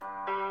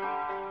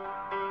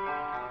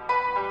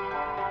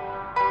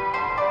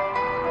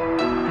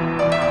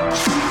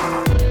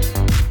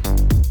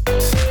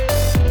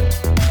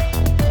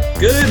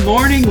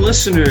morning,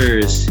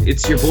 listeners.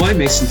 It's your boy,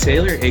 Mason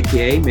Taylor,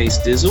 a.k.a. Mace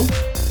Dizzle.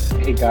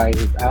 Hey guys,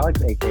 it's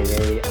Alex,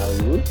 aka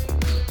Alu.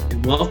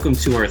 And welcome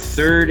to our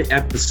third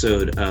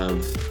episode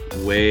of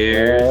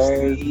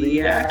Where's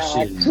the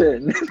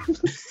Action?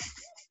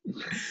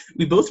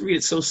 We both read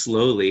it so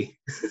slowly.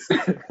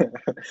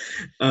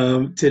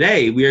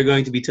 Today, we are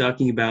going to be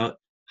talking about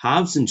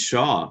Hobbs and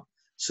Shaw.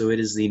 So it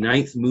is the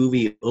 9th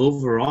movie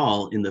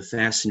overall in the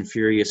Fast and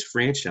Furious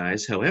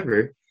franchise.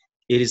 However,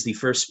 it is the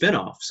first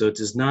spinoff, so it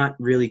does not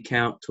really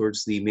count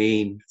towards the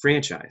main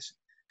franchise.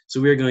 So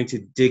we're going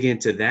to dig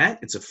into that.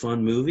 It's a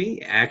fun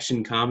movie,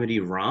 action comedy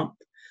romp.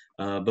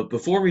 But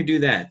before we do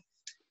that,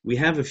 we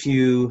have a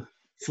few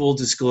full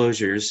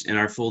disclosures in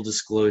our full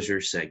disclosure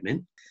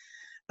segment.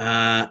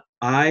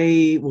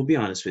 I will be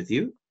honest with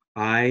you.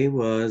 I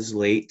was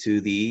late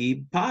to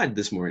the pod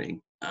this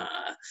morning,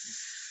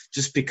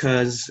 just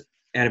because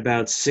at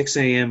about 6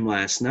 a.m.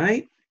 last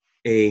night,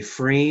 a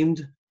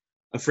framed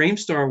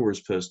Star Wars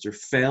poster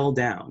fell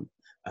down,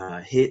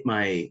 hit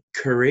my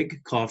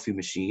Keurig coffee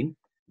machine,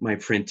 my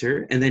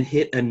printer, and then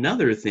hit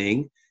another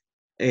thing,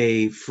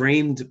 a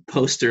framed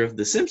poster of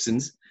The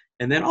Simpsons,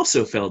 and that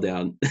also fell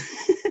down.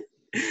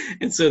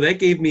 And so that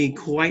gave me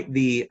quite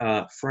the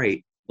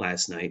fright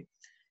last night,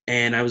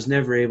 and I was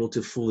never able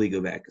to fully go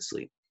back to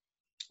sleep.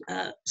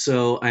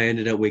 So I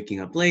ended up waking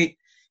up late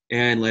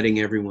and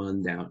letting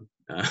everyone down.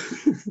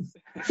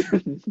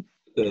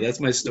 So that's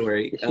my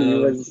story.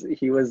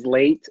 He was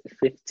late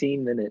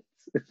 15 minutes.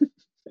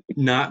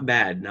 Not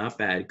bad.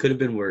 Could have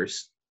been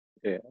worse.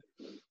 Yeah.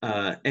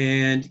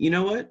 And you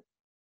know what?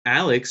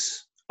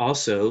 Alex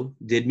also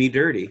did me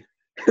dirty.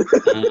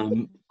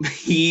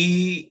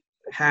 He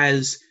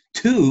has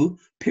 2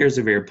 pairs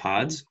of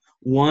AirPods,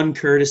 one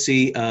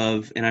courtesy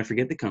of, and I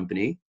forget the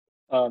company.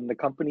 The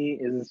company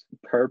is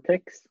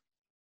Purpix.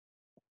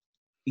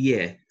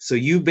 Yeah. So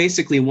you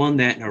basically won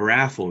that in a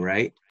raffle,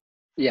 right?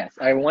 Yes,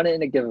 I won it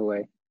in a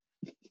giveaway.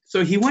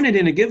 So he won it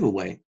in a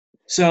giveaway.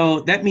 So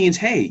that means,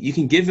 hey, you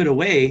can give it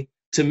away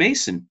to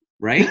Mason,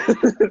 right?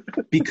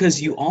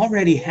 Because you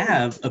already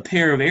have a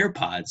pair of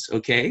AirPods,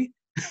 okay?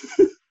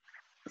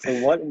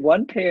 So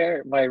one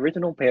pair, my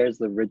original pair is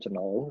the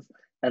originals,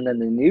 and then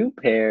the new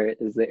pair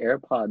is the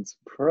AirPods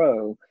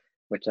Pro,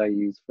 which I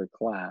use for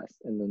class,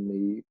 and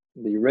then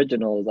the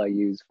originals I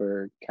use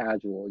for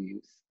casual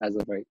use as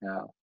of right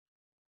now.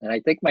 And I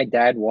think my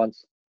dad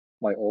wants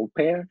my old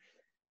pair,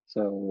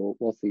 so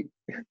we'll see.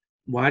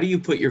 Why do you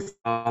put your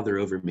father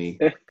over me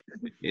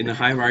in the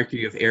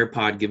hierarchy of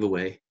AirPod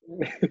giveaway?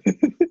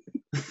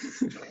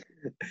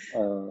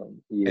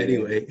 Yeah.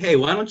 Anyway, hey,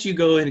 why don't you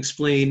go and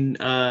explain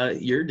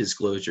your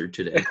disclosure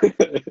today?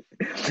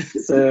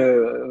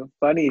 So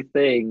funny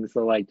thing,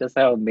 so like just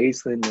how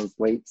Mason was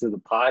late to the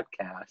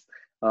podcast,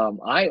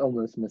 I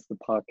almost missed the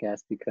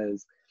podcast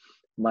because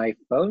my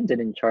phone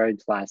didn't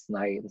charge last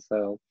night, and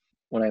so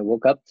when I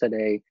woke up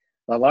today,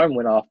 the alarm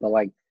went off, but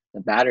like the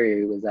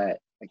battery was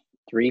at like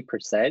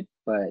 3%,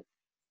 but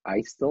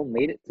I still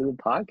made it to the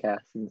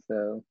podcast, and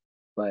so,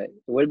 but it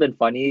would have been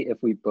funny if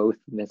we both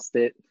missed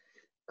it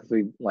because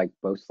we like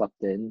both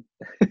slept in.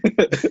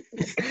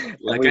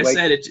 Like I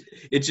said,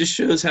 it just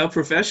shows how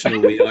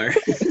professional we are.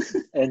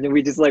 And then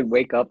we just like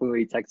wake up and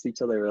we text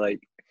each other, we're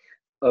like,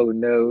 oh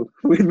no,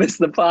 we missed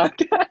the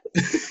podcast.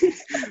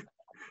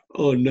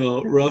 Oh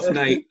no, rough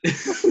night.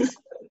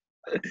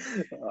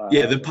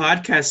 Yeah, the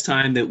podcast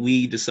time that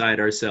we decide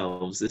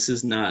ourselves. This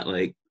is not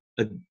like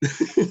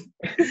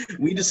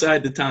we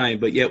decide the time,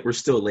 but yet we're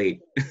still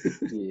late.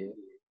 Yeah.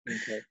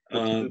 Okay.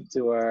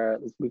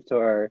 Let's move to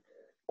our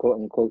quote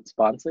unquote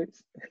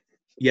sponsors.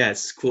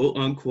 Yes, quote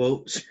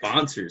unquote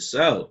sponsors.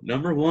 So,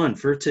 number 1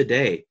 for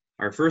today,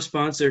 our first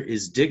sponsor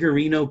is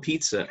Diggerino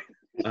Pizza.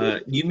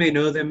 You may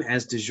know them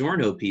as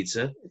DiGiorno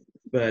Pizza,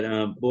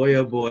 but boy,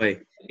 oh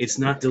boy, it's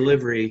not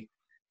delivery,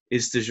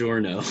 it's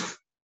DiGiorno.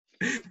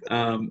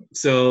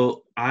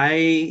 So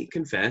I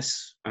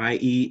confess, I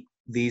eat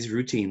these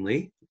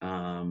routinely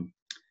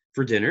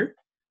for dinner,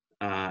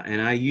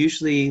 and I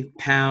usually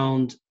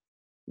pound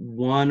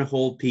one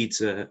whole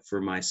pizza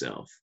for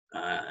myself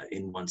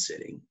in one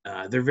sitting.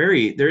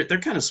 They're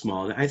kind of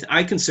small.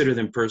 I consider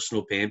them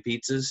personal pan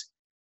pizzas,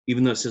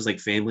 even though it says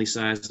like family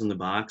size on the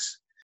box.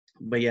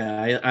 But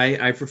yeah,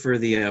 I prefer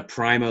the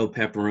Primo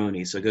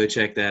pepperoni. So go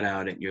check that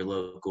out at your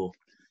local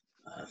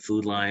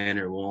Food Lion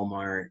or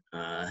Walmart,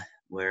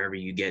 wherever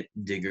you get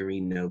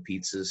Diggerino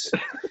pizzas.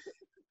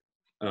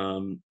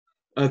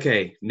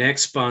 Okay,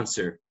 next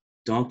sponsor,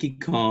 Donkey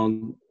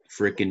Kong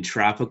frickin'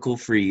 Tropical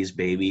Freeze,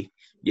 baby.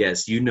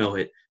 Yes, you know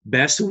it.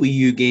 Best Wii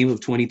U game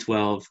of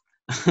 2012.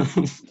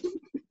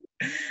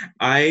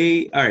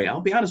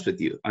 I'll be honest with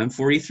you. I'm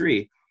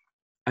 43.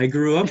 I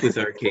grew up with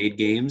arcade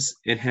games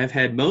and have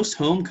had most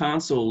home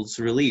consoles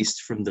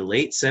released from the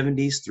late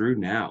 70s through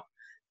now.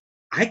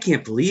 I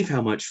can't believe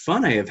how much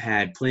fun I have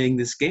had playing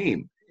this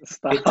game.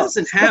 It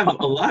doesn't have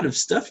a lot of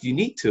stuff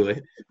unique to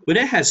it, but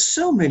it has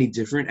so many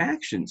different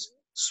actions.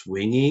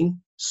 Swinging,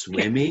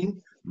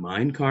 swimming,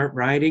 minecart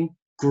riding,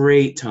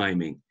 great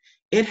timing.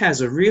 It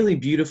has a really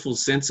beautiful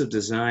sense of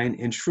design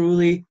and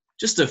truly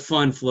just a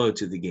fun flow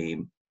to the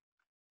game.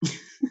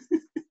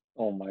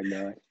 Oh my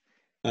god.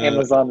 Uh,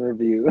 Amazon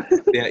review.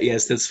 yeah,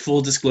 yes, that's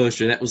full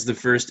disclosure. That was the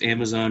first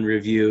Amazon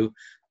review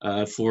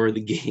for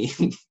the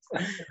game.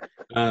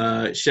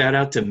 Shout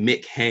out to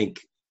Mick Hank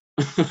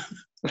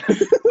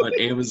on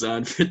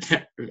Amazon for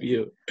that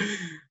review.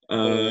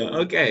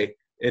 Uh, Okay,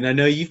 and I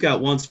know you've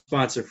got one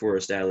sponsor for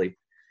us, Allie.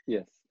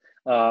 yes.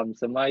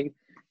 So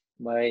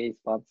my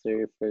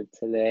sponsor for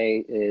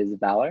today is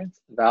Valorant.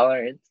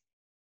 Valorant.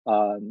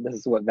 This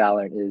is what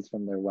Valorant is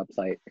from their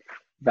website.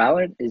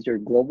 Valorant is your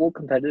global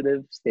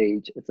competitive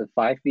stage. It's a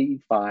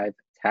 5v5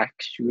 tac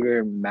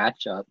shooter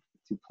matchup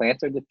to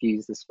plant or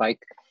defuse the spike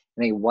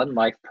in a one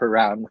life per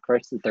round,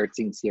 first to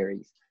 13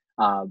 series.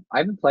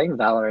 I've been playing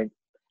Valorant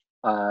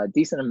a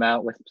decent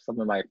amount with some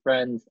of my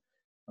friends.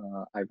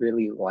 I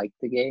really like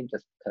the game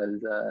just because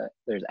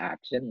there's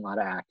action, a lot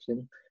of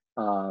action.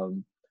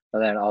 But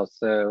then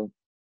also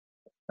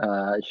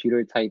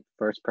shooter type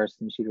first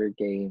person shooter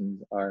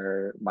games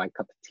are my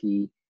cup of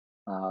tea.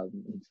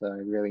 So I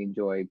really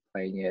enjoy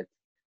playing it.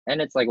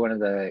 And it's like one of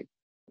the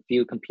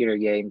few computer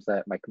games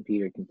that my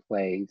computer can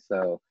play.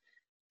 So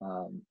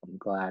I'm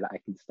glad I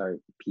can start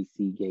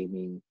PC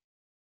gaming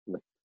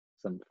with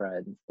some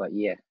friends. But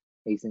yeah,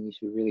 Mason, you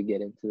should really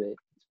get into it.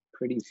 It's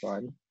pretty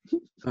fun.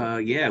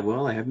 Yeah,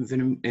 well, I haven't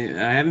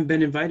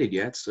been invited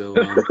yet, so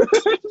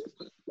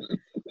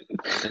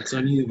that's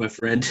on you, my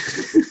friend.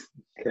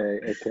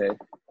 Okay.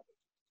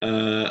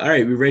 All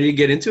right, we ready to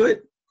get into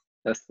it?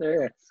 Yes,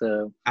 sir.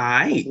 So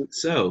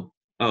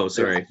Oh, there's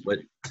sorry, but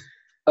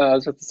I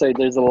was about to say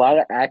there's a lot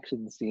of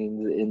action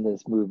scenes in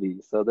this movie.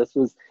 So this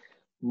was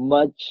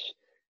much,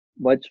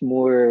 much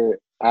more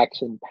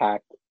action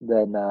packed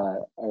than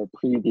our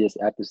previous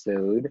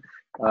episode.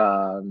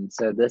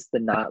 So this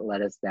did not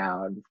let us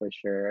down for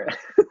sure.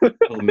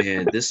 oh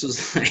man, this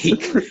was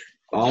like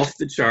off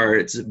the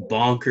charts,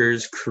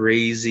 bonkers,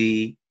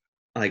 crazy.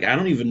 Like I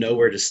don't even know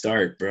where to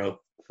start, bro.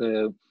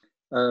 So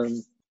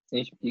um,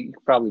 you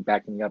could probably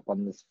back me up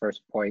on this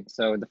first point.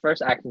 So the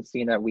first action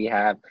scene that we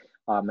have,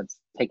 it's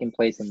taking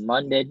place in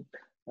London.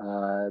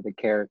 The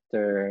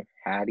character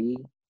Hattie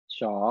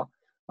Shaw.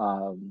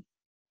 And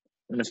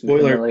if you're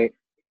Spoiler. familiar,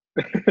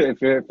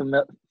 if you're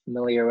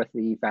familiar with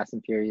the Fast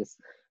and Furious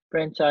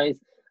franchise,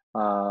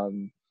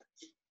 um,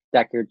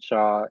 Deckard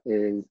Shaw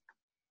is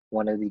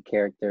one of the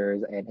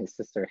characters, and his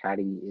sister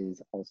Hattie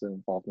is also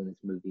involved in this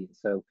movie.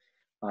 So,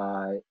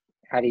 uh,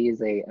 Hattie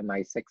is a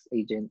MI6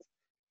 agent,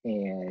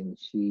 and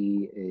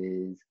she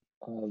is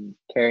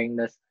carrying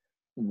this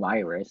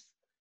virus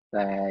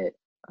that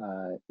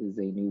is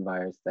a new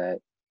virus that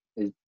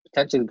is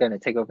potentially going to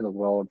take over the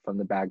world from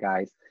the bad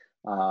guys.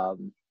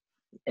 Um,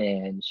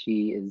 and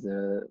she is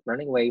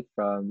running away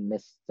from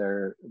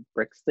Mr.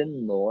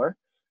 Brixton Lore.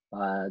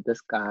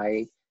 This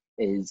guy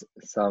is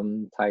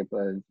some type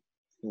of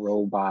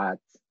robot,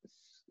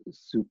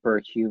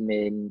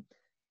 superhuman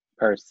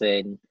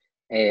person.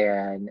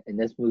 And in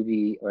this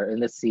movie or in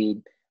this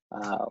scene,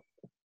 what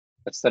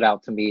stood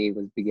out to me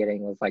was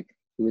beginning was like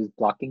he was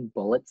blocking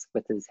bullets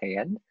with his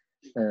hand.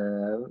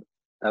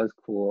 That was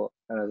cool.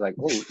 And I was like,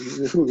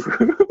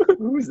 oh,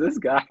 who's this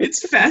guy?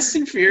 It's Fast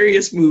and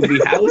Furious movie.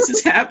 How is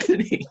this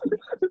happening?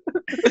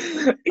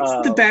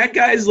 It's the bad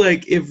guys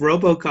like if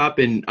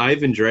RoboCop and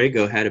Ivan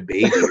Drago had a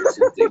baby or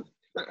something.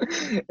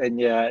 And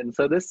yeah, and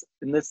so this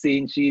in this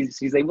scene,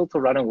 she's able to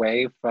run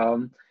away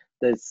from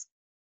this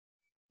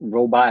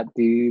robot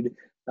dude,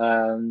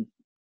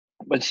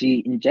 but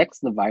she injects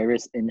the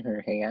virus in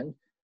her hand,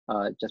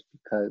 just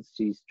because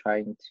she's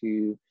trying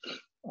to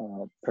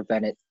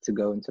prevent it to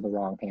go into the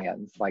wrong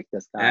hands, like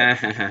this guy.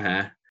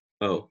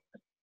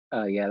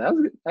 Oh, Yeah, that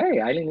was good.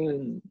 Hey, I didn't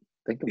even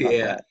think about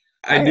yeah. that.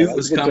 I All right, knew that it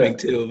was was a good coming joke.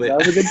 too, That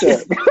but was a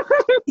good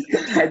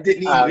joke. I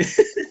didn't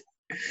even.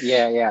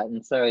 Yeah.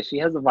 And so she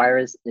has a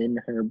virus in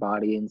her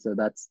body, and so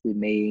that's the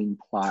main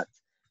plot.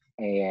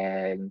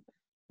 And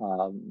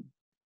um,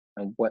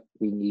 and what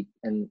we need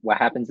and what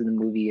happens in the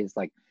movie is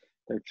like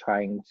they're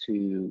trying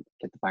to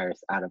get the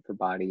virus out of her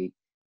body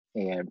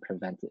and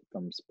prevent it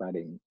from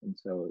spreading. And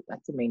so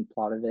that's the main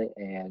plot of it,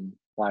 and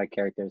a lot of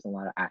characters and a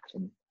lot of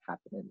action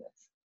happen in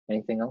this.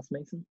 Anything else,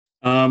 Mason?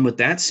 With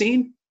that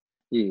scene,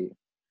 Yeah.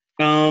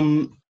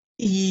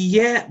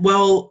 yeah.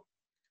 Well,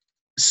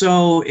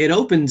 so it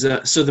opens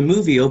up. So the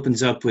movie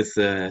opens up with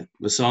the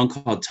song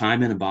called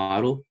 "Time in a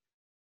Bottle,"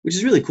 which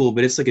is really cool.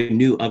 But it's like a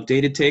new,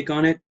 updated take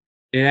on it.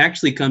 It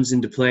actually comes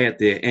into play at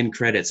the end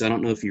credits. I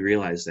don't know if you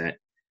realize that,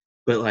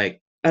 but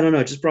like I don't know,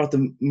 it just brought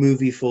the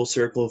movie full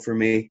circle for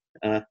me.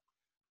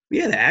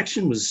 Yeah, the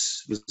action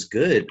was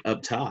good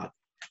up top.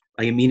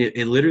 I mean,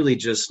 it literally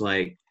just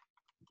like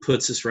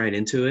puts us right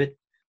into it,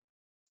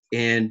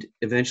 and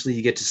eventually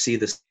you get to see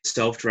the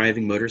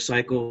self-driving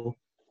motorcycle.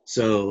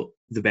 So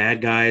the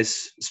bad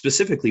guys,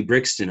 specifically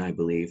Brixton, I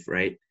believe,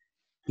 right?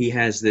 He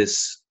has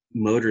this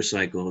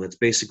motorcycle that's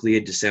basically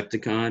a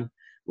Decepticon,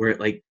 where it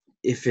like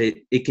if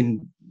it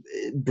can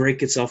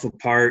break itself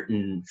apart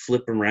and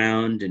flip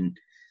around and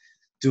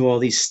do all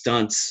these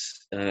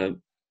stunts.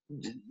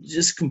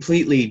 Just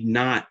completely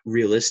not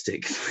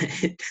realistic,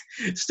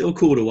 but still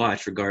cool to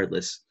watch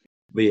regardless.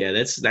 But yeah,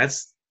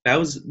 that's that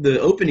was the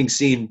opening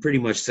scene. Pretty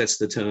much sets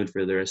the tone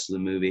for the rest of the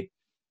movie.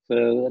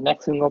 So the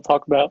next thing we'll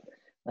talk about.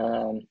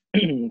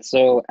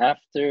 So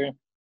after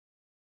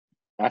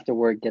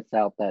word gets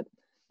out that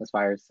this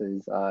virus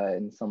is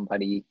in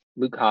somebody,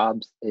 Luke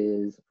Hobbs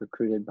is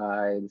recruited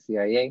by the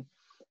CIA,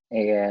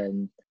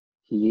 and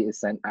he is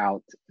sent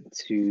out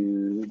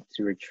to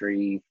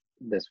retrieve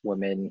this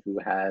woman who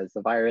has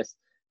the virus,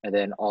 and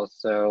then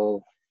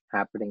also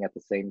happening at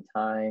the same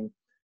time,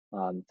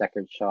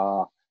 Deckard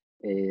Shaw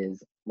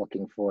is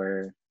looking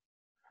for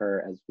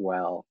her as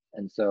well.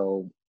 And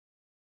so,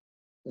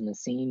 in the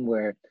scene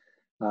where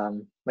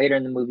later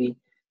in the movie,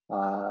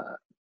 uh,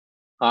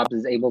 Hobbs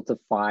is able to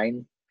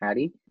find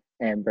Hattie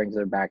and brings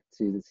her back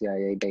to the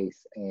CIA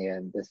base,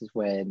 and this is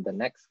when the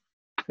next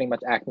pretty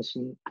much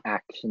action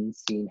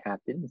scene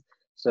happens.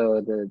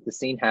 So the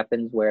scene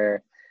happens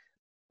where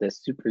the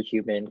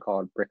superhuman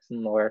called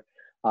Brixton Lore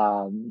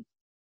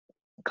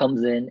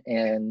comes in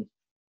and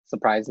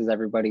surprises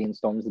everybody and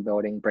storms the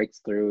building,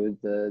 breaks through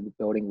the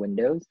building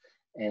windows.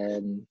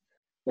 And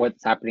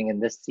what's happening in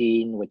this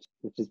scene, which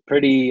is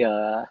pretty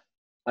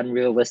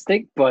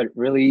unrealistic, but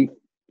really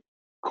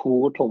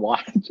cool to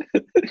watch.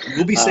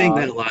 We'll be saying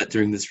that a lot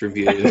during this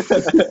review.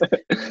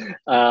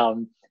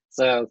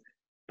 So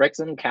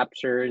Brixton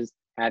captures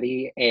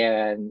Hattie,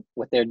 and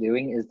what they're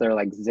doing is they're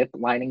like zip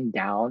lining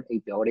down a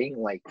building,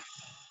 like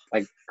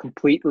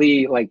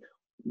completely like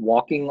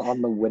walking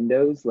on the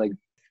windows, like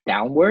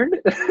downward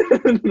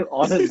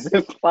on a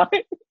zip line.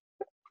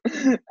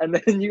 And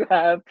then you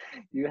have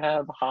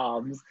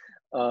Hobbs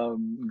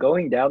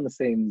going down the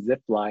same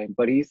zip line,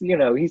 but he's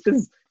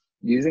just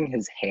using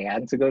his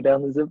hand to go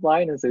down the zip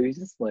line, and so he's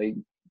just like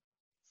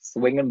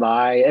swinging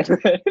by,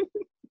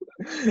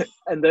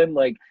 and then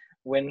like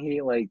when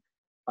he like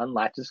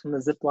unlatches from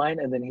the zip line,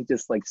 and then he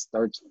just like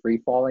starts free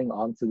falling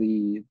onto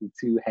the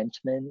two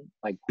henchmen,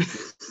 like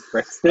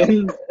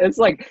Brixton. It's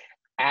like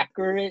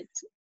accurate.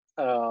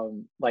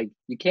 Like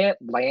you can't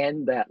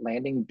land that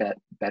landing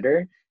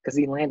better, because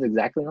he lands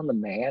exactly on the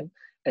man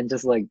and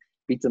just like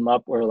beats him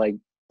up, or like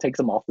takes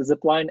him off the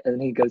zip line, and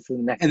then he goes to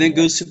the next and then man.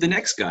 goes to the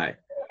next guy.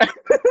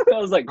 I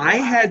was like, wow. I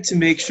had to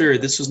make sure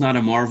this was not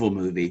a Marvel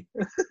movie.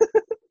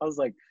 I was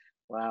like,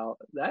 wow,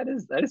 that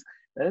is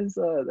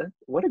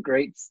what a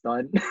great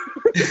stunt.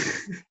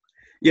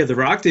 Yeah, The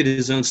Rock did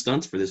his own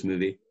stunts for this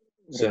movie.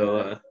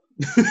 So,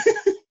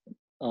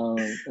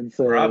 and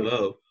so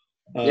bravo.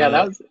 Yeah,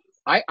 that was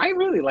I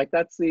really like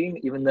that scene,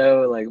 even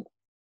though like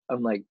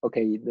I'm like,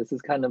 okay, this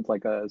is kind of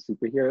like a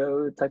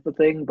superhero type of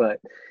thing, but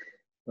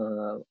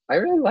I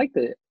really liked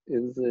it. It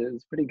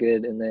was pretty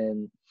good. And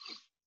then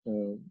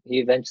he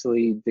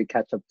eventually did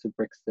catch up to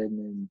Brixton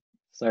and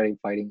started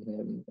fighting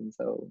him, and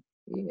so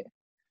yeah.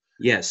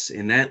 Yes,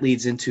 and that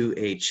leads into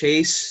a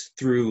chase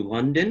through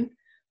London.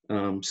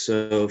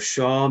 So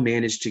Shaw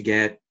managed to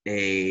get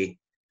a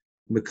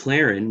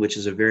McLaren, which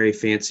is a very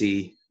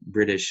fancy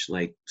British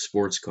like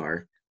sports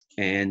car,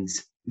 and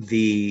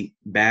the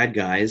bad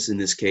guys in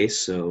this case,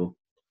 so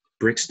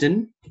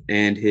Brixton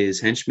and his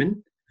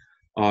henchmen,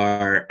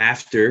 are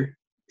after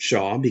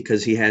Shaw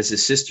because he has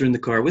his sister in the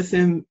car with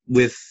him,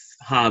 with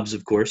Hobbs,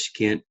 of course.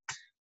 You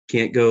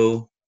can't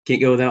go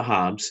without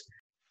Hobbs.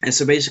 And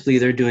so basically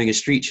they're doing a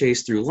street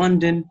chase through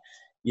London.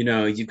 You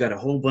know, you've got a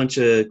whole bunch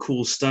of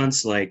cool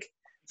stunts, like,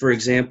 for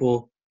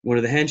example, one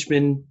of the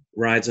henchmen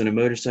rides on a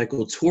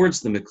motorcycle towards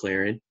the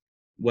McLaren.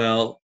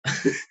 Well,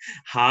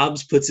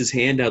 Hobbs puts his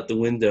hand out the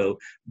window,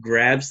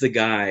 grabs the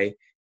guy,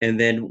 and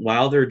then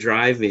while they're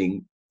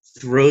driving,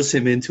 throws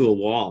him into a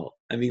wall.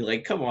 I mean,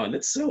 like, come on,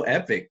 that's so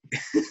epic.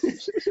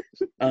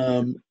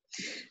 And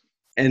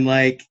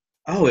like,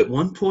 at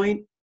one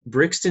point,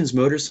 Brixton's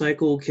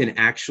motorcycle can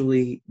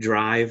actually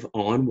drive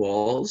on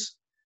walls.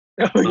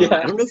 Oh yeah.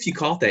 I don't know if you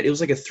caught that. It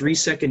was like a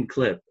 3-second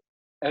clip.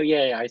 Oh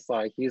yeah, I saw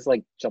it. He was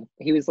like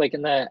he was like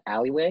in the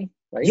alleyway,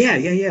 right? Yeah.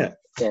 Yeah.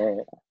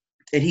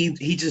 And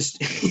he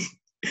just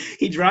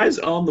he drives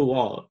on the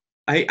wall.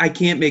 I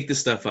can't make this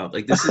stuff up.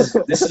 Like this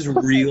is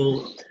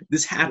real.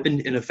 This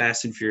happened in a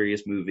Fast and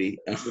Furious movie.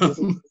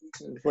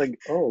 It's like,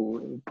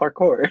 oh,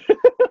 parkour.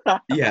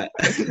 Yeah,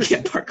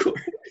 parkour.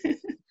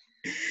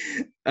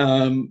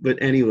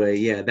 But anyway,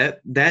 yeah,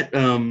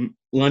 that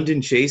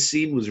London chase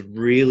scene was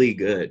really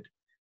good.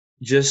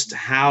 Just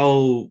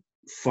how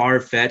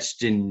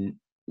far-fetched and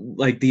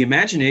like the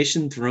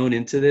imagination thrown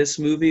into this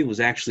movie was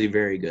actually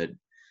very good.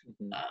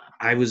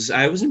 I was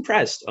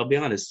impressed, I'll be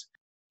honest.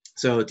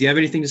 So do you have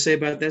anything to say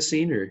about that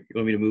scene, or you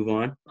want me to move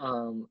on?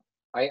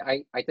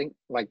 I think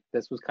like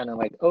this was kind of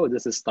like, oh,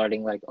 this is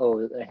starting like,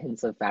 oh,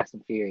 hints of Fast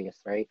and Furious,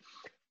 right?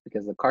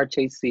 Because the car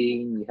chase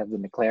scene, you have the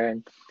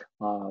McLaren,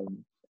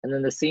 and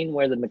then the scene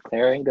where the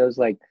McLaren goes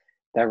like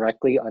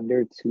directly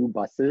under two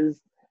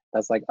buses.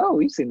 That's like, oh,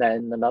 we've seen that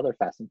in another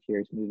Fast and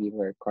Furious movie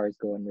where cars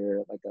go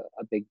under like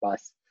a big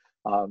bus.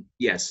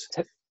 Yes.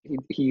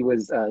 He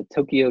was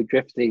Tokyo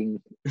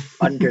drifting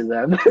under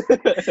them.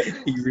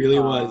 He really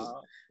was.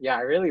 Yeah,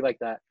 I really like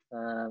that.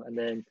 And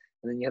then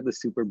you have the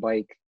super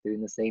bike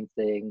doing the same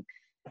thing.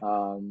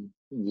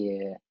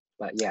 Yeah,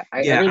 but yeah, I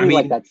really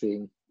like that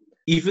scene.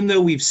 even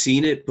though we've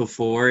seen it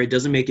before, it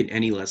doesn't make it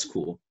any less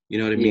cool. You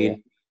know what I Yeah.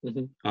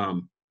 mean? Hmm.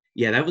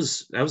 Yeah, that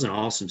was an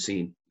awesome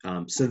scene.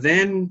 So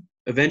then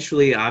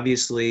eventually,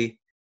 obviously,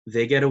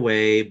 they get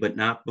away, but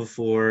not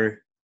before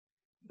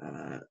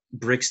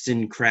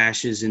Brixton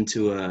crashes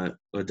into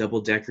a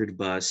double-deckered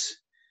bus.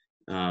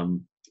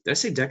 Did I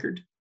say Deckard?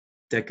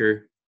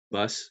 Decker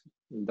bus?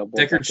 Double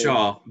Deckard decker.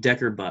 Shaw,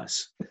 Decker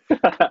bus.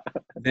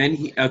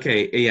 Then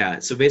okay, yeah.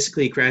 So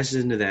basically, he crashes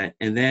into that,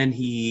 and then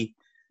he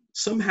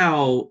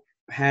somehow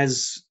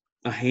has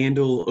a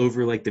handle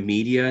over like the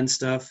media and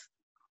stuff,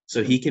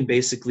 so he can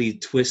basically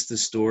twist the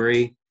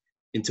story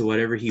into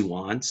whatever he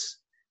wants.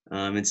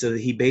 And so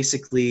he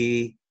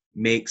basically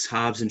makes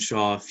Hobbs and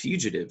Shaw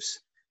fugitives.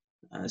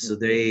 So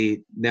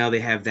they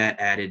have that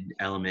added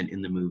element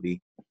in the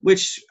movie,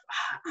 which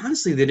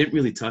honestly they didn't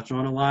really touch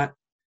on a lot.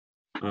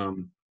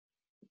 Um,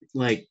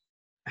 like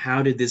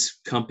how did this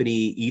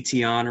company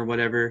Etion or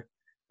whatever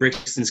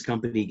Brixton's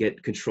company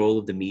get control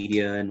of the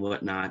media and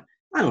whatnot?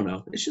 I don't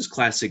know. It's just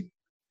classic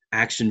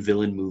action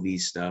villain movie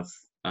stuff.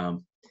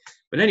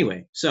 But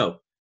anyway,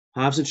 so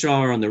Hobbs and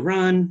Shaw are on the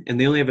run, and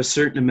they only have a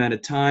certain amount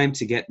of time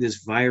to get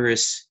this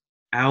virus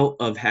out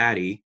of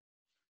Hattie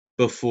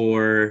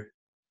before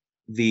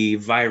the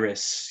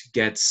virus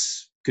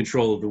gets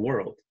control of the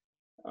world.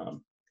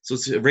 So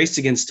it's a race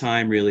against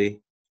time,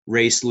 really,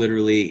 race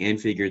literally and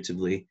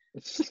figuratively.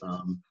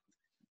 Um,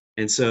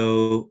 and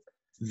so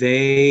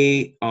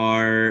they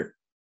are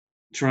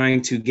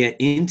trying to get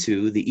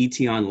into the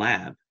Etion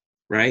lab,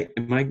 right?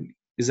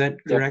 Is that Yep.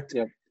 correct?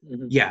 Yep.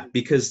 Hmm. Yeah,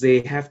 because they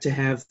have to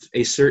have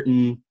a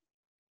certain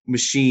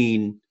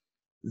machine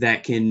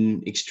that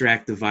can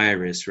extract the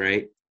virus,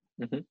 right?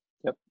 Hmm.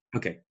 Yep.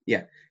 Okay,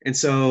 yeah. And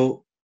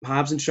so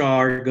Hobbs and Shaw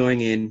are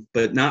going in,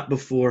 but not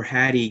before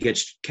Hattie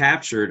gets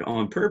captured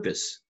on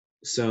purpose.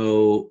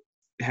 So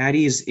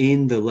Hattie's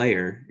in the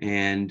lair,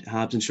 and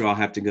Hobbs and Shaw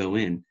have to go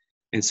in.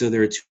 And so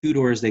there are two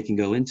doors they can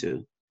go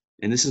into.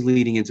 And this is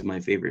leading into my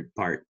favorite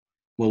part.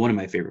 Well, one of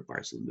my favorite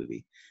parts of the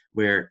movie,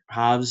 where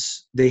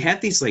they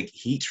have these like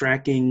heat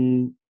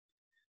tracking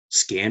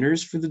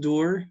scanners for the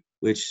door,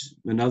 which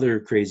another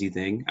crazy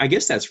thing. I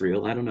guess that's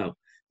real. I don't know.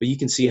 But you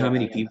can see how Yeah.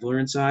 many people are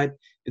inside.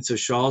 And so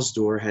Shaw's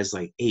door has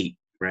like 8,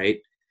 right?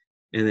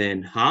 And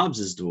then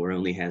Hobbs's door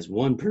only has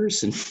one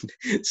person.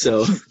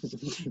 So,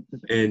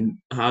 and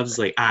Hobbs is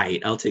like, all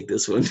right, I'll take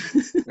this one.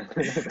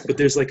 But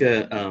there's like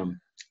a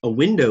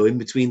window in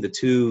between the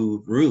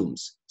two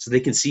rooms so they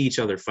can see each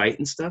other fight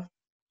and stuff.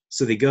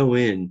 So they go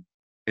in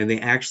and they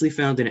actually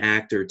found an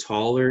actor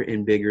taller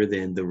and bigger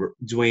than the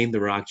Dwayne the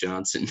Rock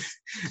Johnson.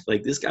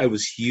 Like this guy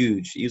was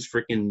huge. He was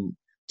freaking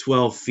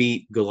 12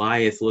 feet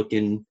Goliath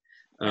looking.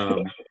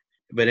 Um,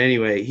 but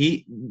anyway,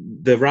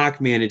 the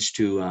Rock managed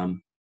to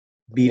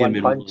beat him One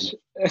in one punch.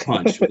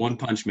 punch, one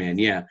punch man.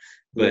 Yeah.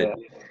 But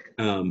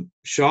Yeah.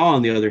 Shaw,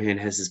 on the other hand,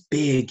 has this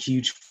big,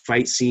 huge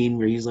fight scene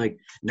where he's like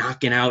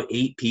knocking out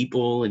 8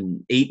 people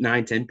and 8,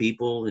 9, 10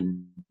 people,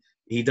 and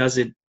he does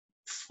it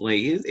like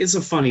it's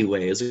a funny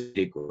way, it's a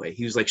big way.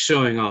 He was like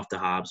showing off the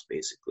Hobbs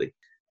basically,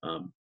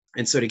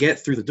 and so to get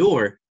through the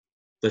door,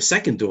 the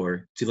second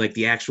door to like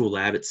the actual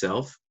lab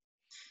itself,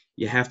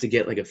 you have to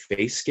get like a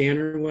face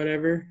scanner or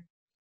whatever.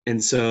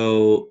 And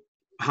so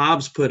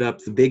Hobbs put up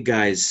the big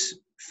guy's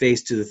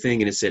face to the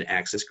thing and it said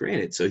access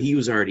granted. So he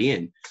was already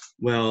in.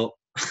 Well,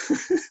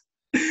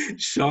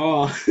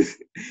 Shaw,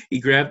 he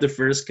grabbed the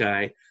first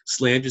guy,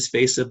 slammed his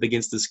face up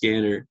against the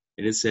scanner,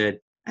 and it said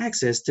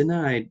access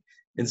denied.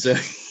 And so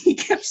he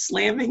kept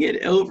slamming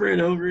it over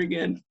and over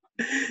again.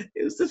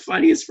 It was the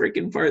funniest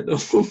freaking part of the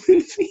whole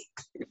movie.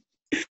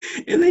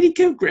 And then he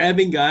kept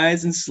grabbing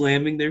guys and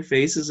slamming their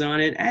faces on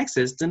it.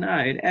 Access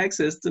denied.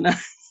 Access denied.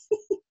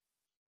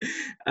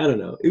 I don't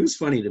know. It was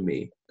funny to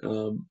me.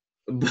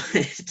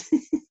 But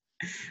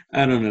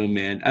I don't know,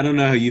 man. I don't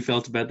know how you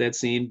felt about that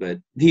scene, but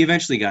he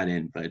eventually got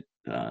in. But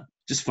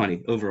just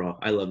funny overall.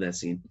 I love that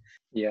scene.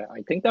 Yeah,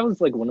 I think that was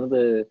like one of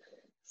the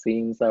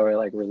scenes that were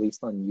like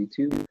released on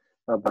YouTube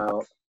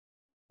about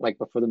like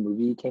before the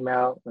movie came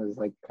out. It was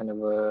like kind of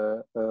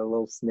a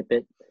little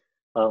snippet.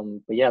 But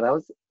yeah, that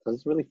was a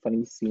really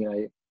funny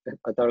scene.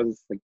 I thought it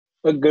was like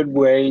a good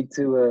way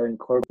to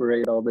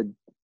incorporate all the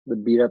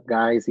beat up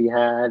guys he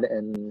had,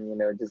 and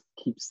just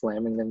keep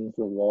slamming them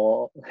into the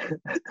wall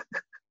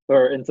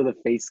or into the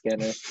face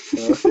scanner.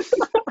 So,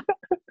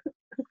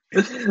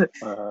 okay,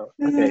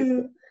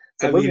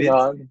 so I mean, moving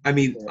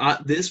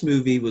on. this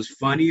movie was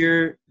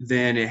funnier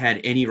than it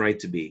had any right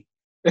to be.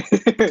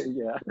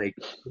 Yeah. Like,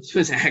 this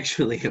was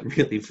actually a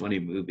really funny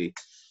movie.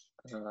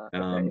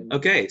 Okay.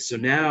 Okay, so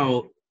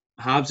now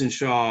Hobbs and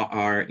Shaw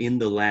are in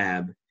the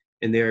lab,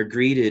 and they are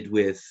greeted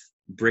with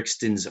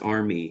Brixton's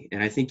army.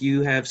 And I think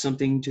you have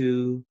something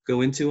to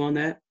go into on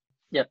that.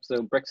 Yep.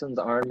 So Brixton's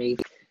army,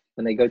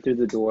 when they go through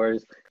the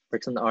doors,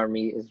 Brixton's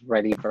army is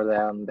ready for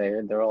them.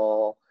 They're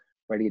all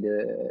ready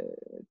to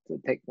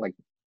take like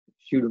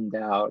shoot them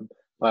down,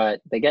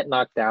 but they get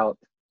knocked out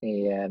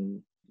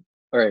and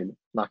or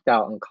knocked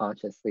out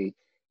unconsciously,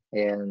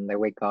 and they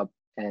wake up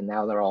and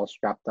now they're all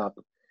strapped up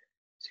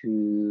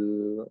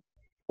to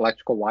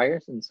electrical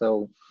wires, and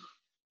so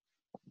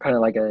kind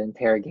of like an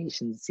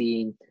interrogation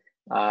scene,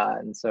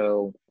 and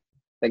so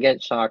they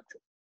get shocked,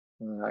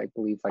 I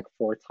believe, like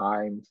 4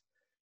 times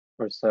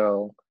or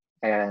so.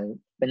 And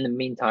in the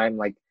meantime,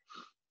 like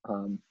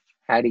um,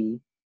 Hattie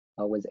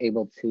was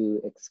able to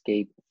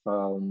escape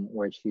from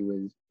where she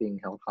was being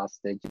held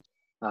hostage,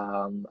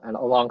 and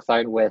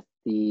alongside with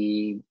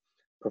the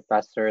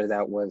professor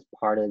that was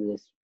part of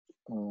this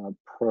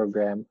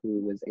program,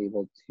 who was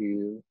able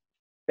to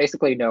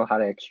basically know how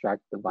to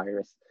extract the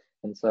virus.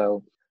 And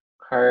so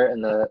her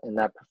and the and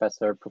that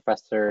Professor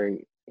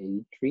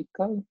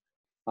Atrico,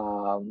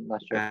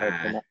 not sure if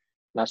Ah,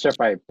 not sure if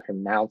I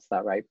pronounced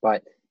that right,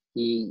 but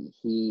he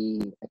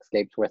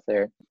escaped with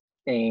her.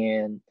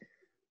 And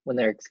when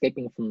they're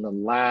escaping from the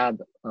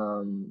lab,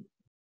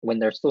 when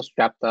they're still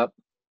strapped up,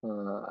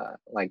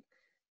 like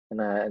in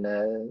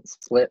a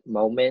split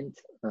moment,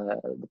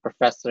 the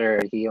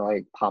professor, he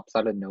like pops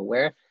out of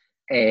nowhere,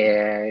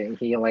 and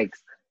he like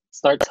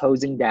starts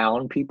hosing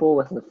down people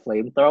with a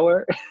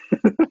flamethrower.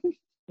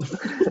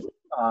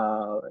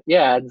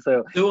 Yeah, and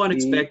so so he,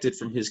 unexpected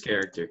from his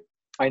character.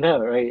 I know,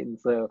 right? And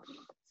so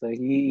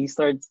he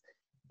starts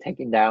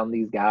taking down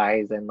these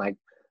guys, and like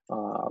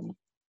um,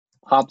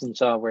 Hobbs and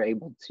Shaw were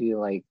able to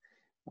like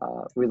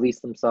release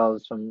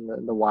themselves from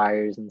the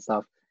wires and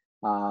stuff,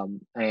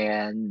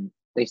 and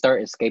they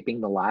start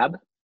escaping the lab.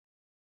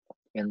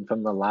 And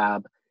from the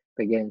lab,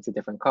 they get into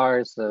different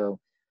cars. So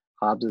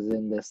Hobbs is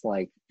in this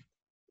like,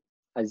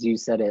 as you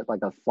said it,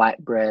 like a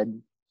flatbread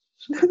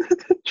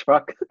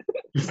truck,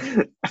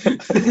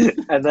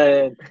 and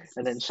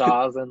then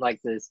Shaw's in like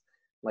this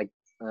like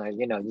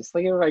just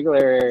like a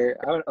regular,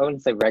 I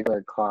wouldn't say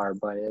regular car,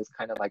 but it was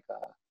kind of like a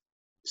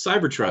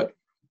Cybertruck.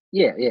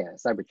 yeah,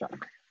 Cybertruck.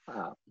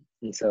 Uh,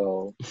 and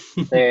so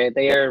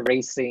they are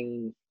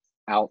racing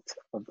out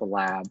of the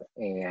lab,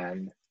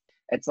 and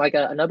it's like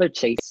another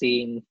chase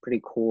scene,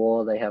 pretty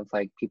cool. They have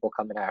like people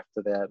coming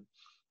after them,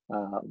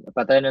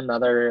 but then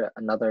another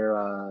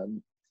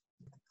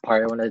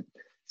part I want to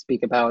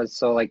speak about is,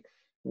 so like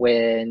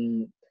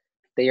when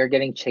they are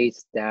getting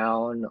chased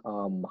down,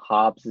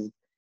 Hobbs is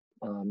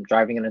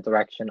driving in a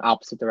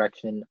opposite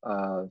direction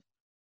of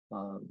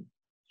um,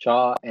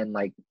 Shaw, and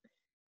like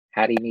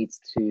Hattie needs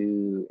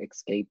to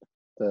escape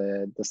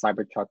the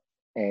Cybertruck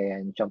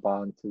and jump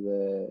on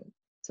to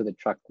the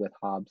truck with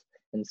Hobbs.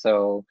 And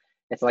so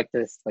it's like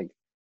this like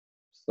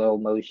slow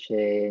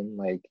motion,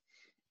 like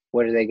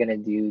what are they gonna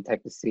do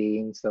type of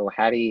scene. So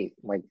Hattie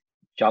like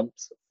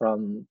jumps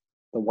from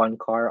the one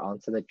car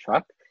onto the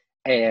truck.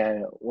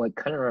 And what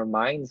kind of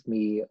reminds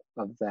me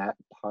of that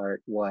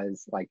part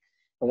was like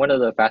in one of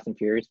the Fast and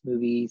Furious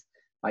movies,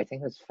 I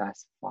think it was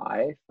Fast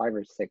Five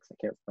or Six, I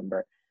can't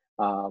remember.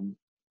 Um,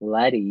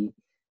 Letty,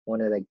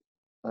 one of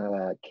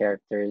the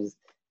characters,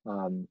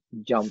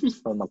 jumps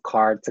from a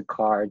car to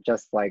car,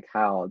 just like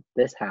how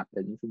this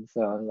happens. And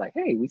so I was like,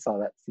 hey, we saw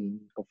that scene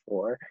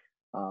before.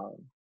 Um,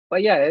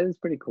 but yeah, it was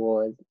pretty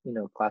cool.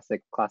 It's,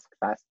 classic Fast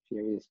and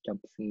Furious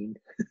jump scene.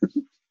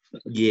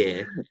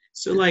 Yeah.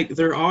 So like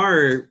there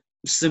are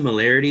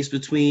similarities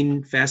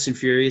between Fast and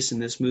Furious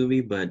and this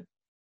movie, but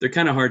they're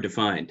kind of hard to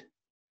find.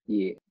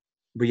 Yeah.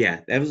 But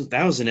yeah,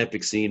 that was an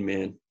epic scene,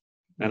 man.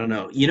 I don't Hmm.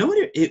 know. You know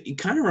what? It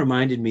kind of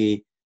reminded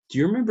me. Do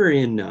you remember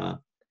in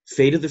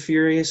Fate of the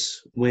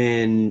Furious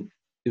when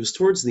it was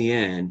towards the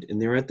end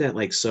and they were at that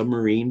like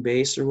submarine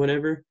base or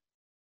whatever?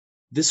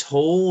 This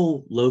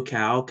whole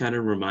locale kind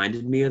of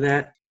reminded me of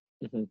that.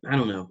 Hmm. I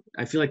don't know.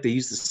 I feel like they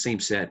used the same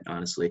set,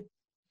 honestly.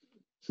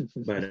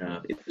 But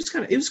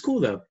it was cool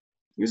though.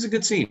 It was a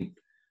good scene.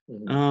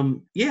 Hmm.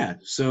 Yeah.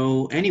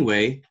 So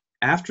anyway,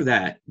 after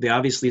that, they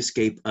obviously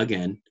escape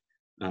again.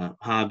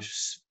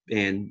 Hobbs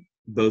and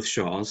both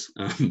Shaws.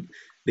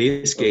 They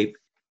Oh, escape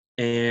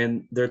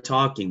and they're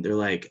talking. They're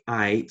like, "All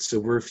right, so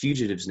we're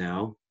fugitives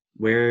now.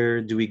 Where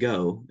do we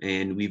go?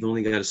 And we've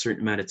only got a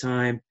certain amount of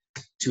time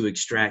to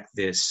extract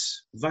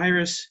this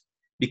virus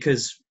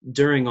because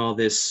during all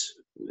this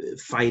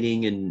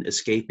fighting and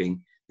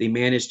escaping, they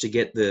managed to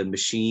get the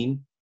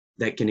machine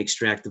that can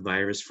extract the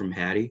virus from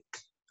Hattie.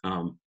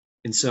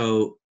 And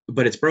so,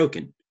 but it's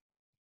broken.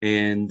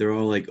 And they're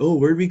all like, oh,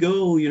 where'd we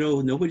go?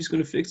 Nobody's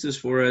going to fix this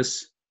for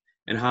us.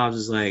 And Hobbs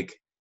is like,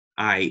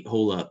 all right,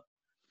 hold up.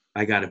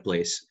 I got a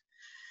place.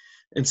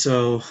 And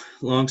so,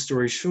 long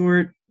story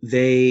short,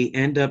 they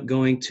end up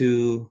going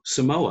to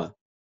Samoa,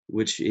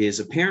 which is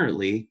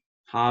apparently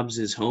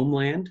Hobbs's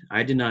homeland.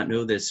 I did not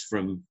know this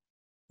from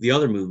the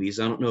other movies.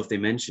 I don't know if they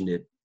mentioned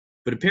it,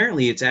 but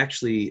apparently it's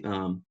actually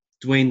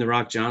Dwayne the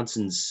Rock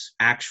Johnson's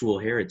actual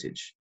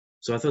heritage.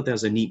 So I thought that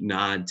was a neat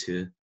nod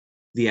to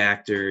the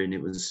actor, and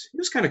it was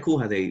kind of cool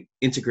how they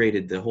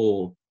integrated the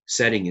whole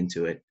setting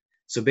into it.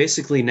 So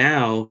basically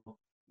now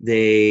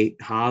they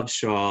Hobbs,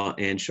 Shaw,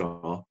 and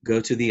Shaw go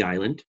to the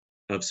island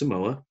of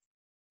Samoa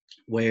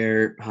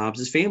where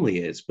Hobbs's family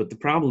is. But the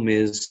problem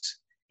is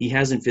he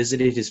hasn't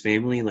visited his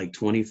family in like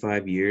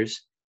 25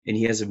 years, and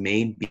he has a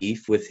main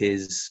beef with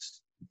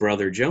his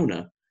brother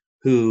Jonah,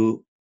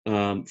 who,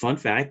 fun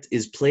fact,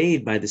 is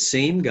played by the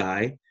same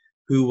guy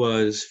who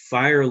was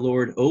Fire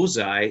Lord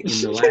Ozai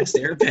in The Last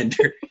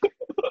Airbender.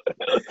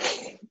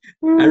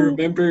 I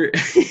remember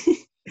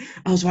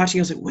I was watching.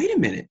 I was like, wait a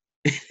minute,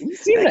 You've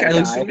seen that guy that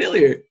looks guy.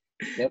 familiar.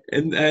 Yep.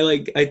 And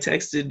I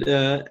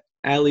texted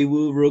Ali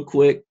Wu real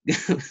quick.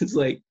 I was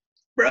like,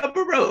 bro,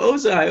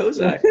 Ozai,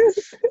 Ozai.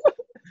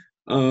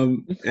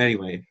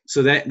 Anyway,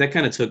 so that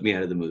kind of took me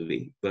out of the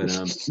movie, but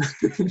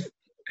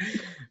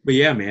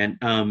yeah, man.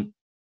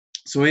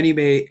 So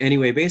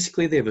anyway,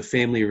 basically they have a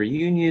family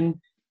reunion,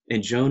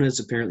 and Jonah's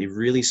apparently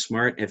really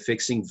smart at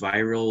fixing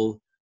viral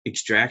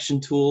extraction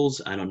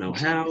tools. I don't know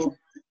how,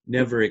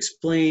 never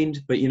explained,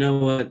 but you know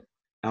what?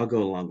 I'll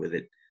go along with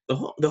it.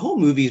 The whole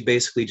movie is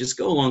basically just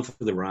go along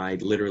for the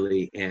ride,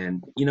 literally,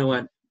 and you know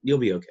what? You'll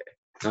be okay.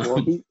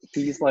 Well,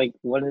 he's like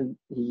one of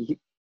he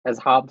as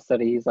Hobbs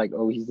said, he's like,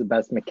 oh, he's the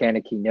best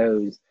mechanic he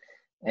knows,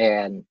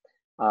 and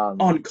um,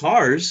 On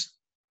cars,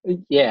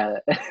 yeah.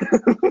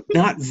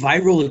 not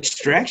viral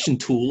extraction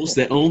tools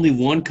that only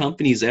one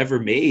company's ever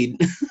made.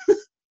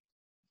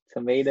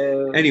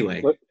 Tomato.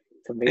 Anyway, What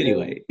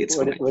tomato? it's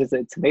fine. What is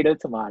it? Tomato.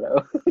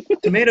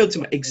 Tomato,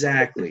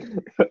 exactly.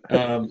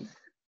 Um,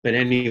 but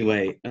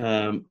anyway,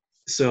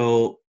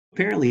 so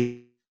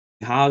apparently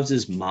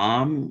Hobbs's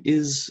mom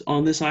is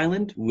on this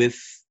island with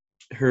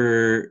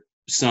her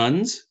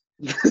sons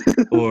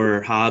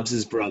or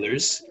Hobbs's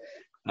brothers.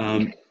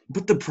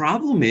 But the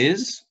problem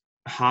is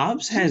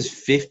Hobbs has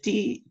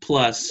 50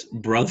 plus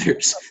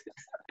brothers.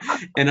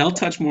 And I'll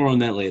touch more on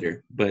that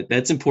later, but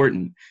that's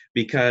important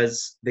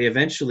because they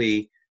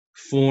eventually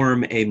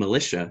form a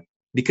militia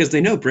because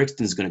they know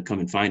Brixton's going to come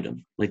and find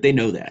them. Like they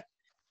know that.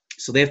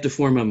 So they have to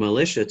form a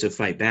militia to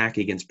fight back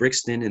against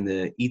Brixton and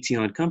the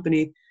Etion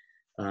Company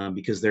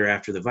because they're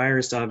after the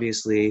virus,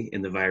 obviously,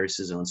 and the virus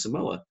is on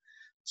Samoa.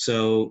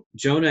 So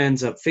Jonah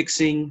ends up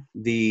fixing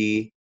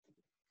the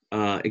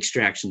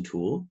extraction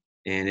tool,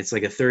 and it's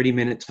like a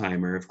 30-minute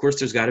timer. Of course,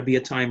 there's got to be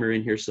a timer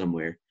in here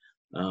somewhere.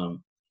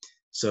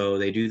 So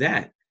they do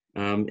that.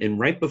 And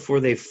right before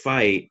they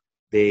fight,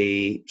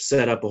 they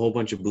set up a whole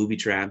bunch of booby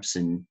traps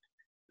and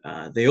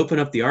they open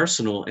up the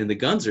arsenal and the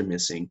guns are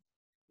missing.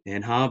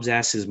 And Hobbs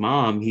asks his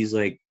mom, he's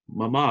like,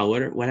 Mama,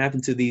 what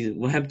happened to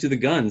the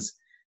guns?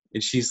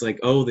 And she's like,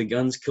 oh, the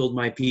guns killed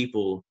my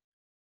people.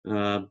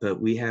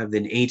 But we have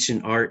an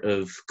ancient art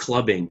of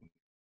clubbing.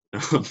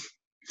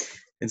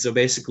 And so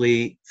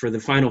basically for the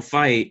final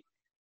fight,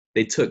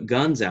 they took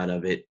guns out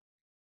of it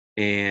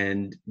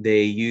and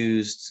they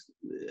used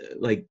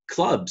like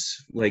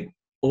clubs, like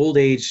old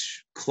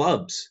age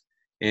clubs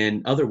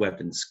and other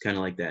weapons, kind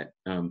of like that.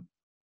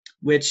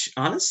 Which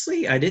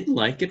honestly, I didn't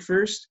like at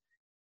first,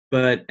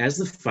 but as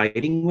the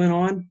fighting went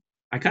on,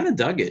 I kind of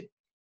dug it.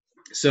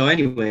 So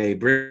anyway,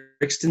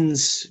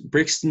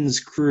 Brixton's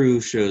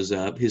crew shows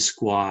up, his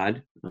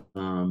squad,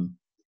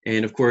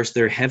 and of course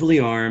they're heavily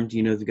armed.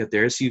 You know, they've got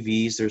their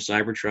SUVs, their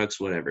cyber trucks,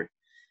 whatever,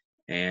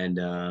 and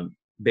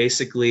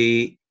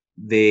basically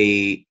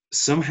they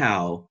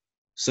somehow,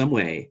 some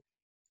way,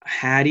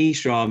 Hattie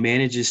Shaw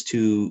manages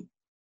to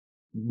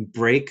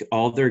break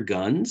all their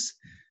guns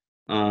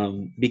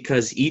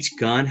because each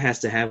gun has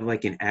to have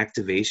like an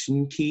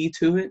activation key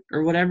to it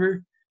or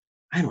whatever.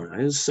 I don't know.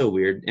 It was so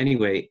weird.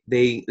 Anyway,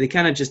 they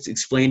kind of just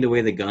explained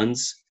away the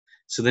guns.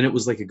 So then it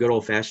was like a good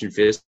old fashioned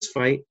fist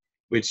fight,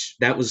 which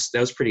that was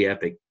pretty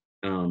epic.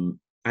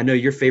 I know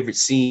your favorite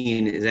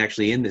scene is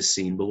actually in this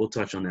scene, but we'll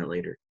touch on that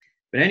later.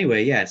 But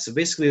anyway, yeah. So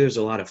basically, there's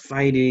a lot of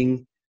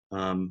fighting.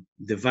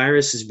 The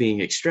virus is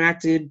being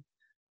extracted,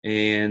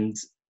 and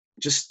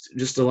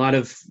just a lot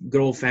of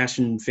good old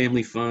fashioned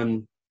family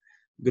fun,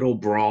 good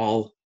old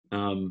brawl.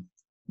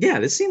 Yeah,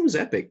 this scene was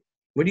epic.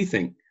 What do you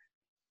think?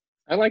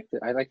 I liked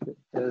it. I liked it.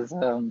 It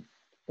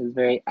was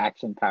very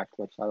action packed,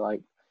 which I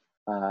like.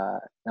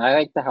 And I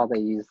liked how they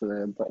used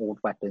the old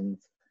weapons.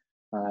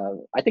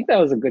 I think that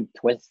was a good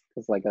twist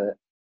because like a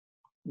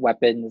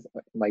weapons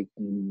like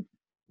in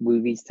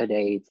movies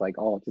today, it's like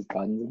oh just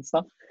guns and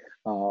stuff.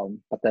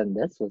 But then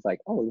this was like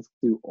oh let's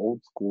do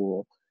old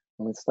school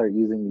and let's start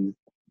using these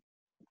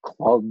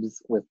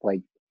clubs with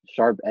like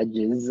sharp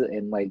edges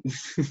and like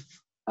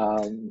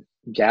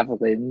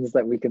javelins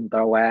that we can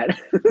throw at.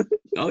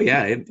 Oh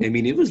yeah, I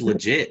mean it was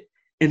legit,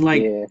 and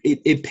like Yeah,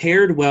 it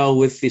paired well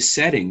with the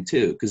setting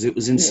too, because it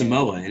was in yeah.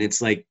 Samoa, and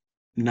it's like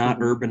not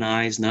Hmm.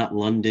 urbanized, not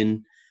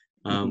London.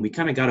 Hmm. We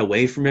kind of got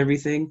away from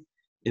everything,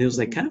 and it was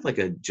like Hmm. kind of like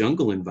a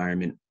jungle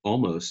environment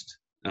almost.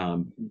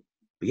 But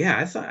yeah,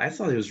 I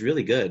thought it was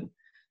really good.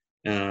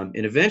 And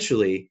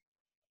eventually,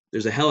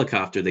 there's a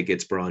helicopter that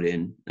gets brought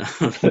in.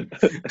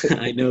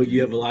 I know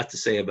you have a lot to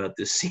say about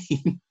this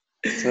scene.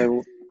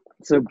 So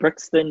so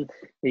Brixton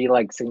he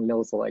like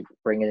signals to like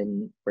bring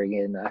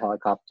in a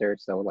helicopter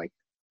so like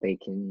they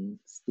can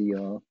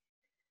steal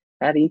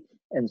Hattie.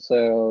 And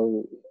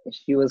so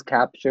she was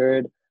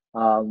captured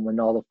when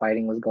all the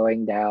fighting was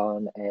going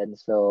down. And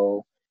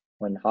so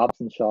when Hobbs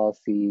and Shaw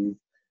sees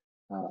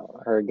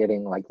her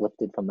getting like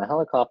lifted from the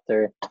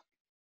helicopter,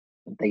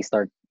 they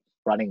start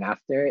running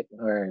after it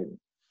or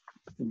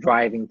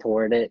driving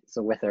toward it.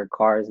 So with their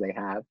cars they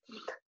have,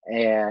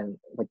 and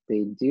what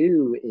they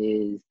do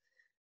is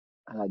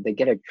they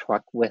get a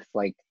truck with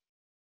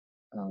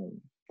um,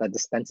 that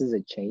dispenses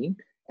a chain,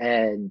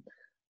 and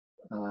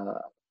uh,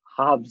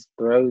 Hobbs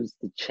throws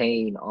the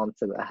chain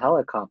onto the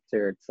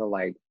helicopter to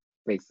like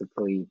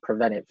basically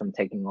prevent it from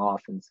taking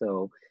off. And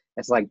so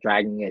it's like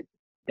dragging it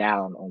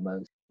down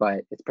almost,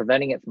 but it's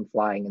preventing it from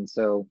flying. And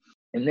so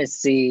in this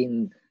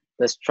scene,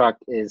 this truck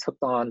is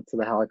hooked on to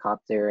the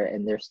helicopter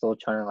and they're still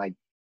trying to like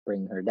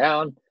bring her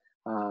down.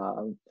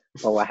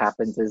 But what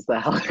happens is the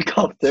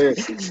helicopter,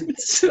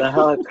 the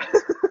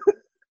helicopter.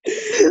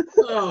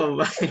 Oh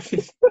my.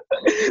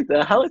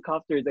 The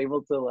helicopter is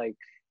able to like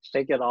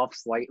shake it off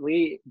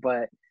slightly,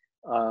 but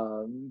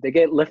they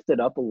get lifted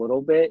up a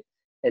little bit,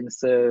 and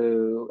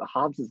so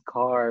Hobbs's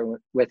car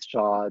with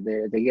Shaw,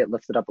 they get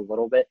lifted up a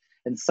little bit,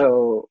 and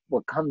so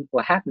what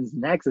happens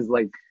next is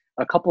like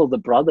a couple of the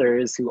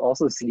brothers who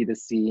also see the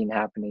scene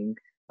happening.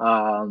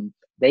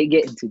 They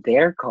get into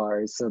their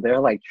cars, so they're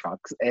like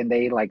trucks, and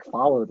they like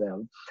follow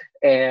them,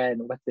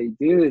 and what they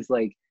do is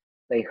like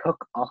they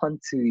hook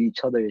onto each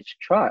other's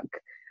truck,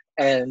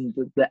 and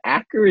the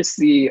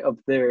accuracy of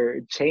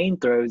their chain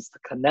throws to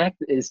connect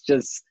is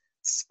just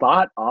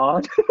spot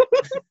on.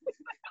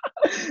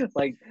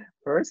 Like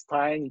first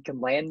time you can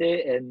land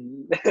it,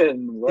 and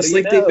what It's do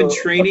you like they've been know?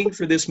 training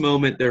for this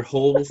moment their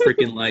whole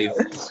freaking life.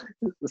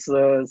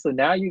 So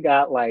now you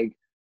got like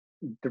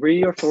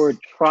 3 or 4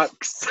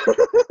 trucks.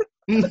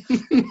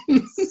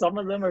 Some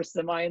of them are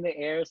semi in the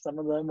air, some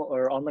of them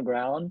are on the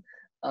ground.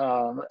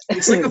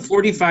 It's like a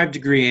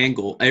 45-degree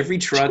angle. Every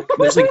truck,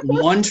 there's like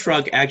one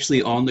truck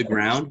actually on the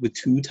ground with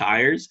 2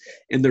 tires,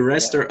 and the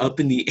rest Yeah, are up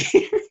in the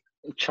air.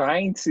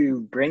 trying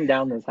to bring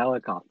down this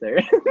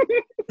helicopter.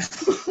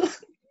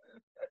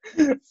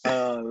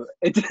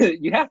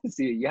 You have to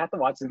see it. You have to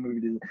watch the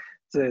movie to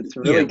Yeah,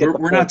 really get the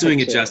we're full not doing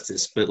it picture.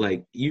 justice, but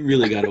like you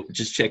really got to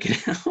just check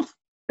it out.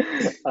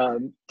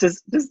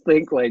 Just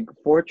think like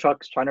 4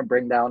 trucks trying to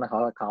bring down a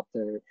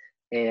helicopter,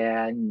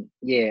 and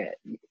yeah,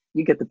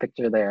 you get the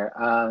picture there.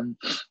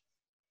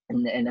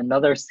 And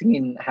another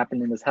scene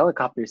happened in this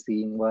helicopter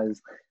scene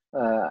was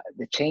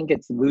the chain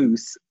gets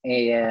loose,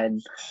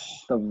 and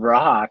The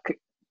Rock,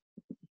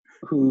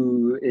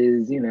 who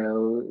is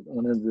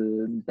one of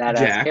the badass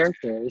Jacked.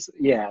 characters,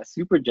 yeah,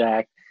 super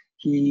jacked,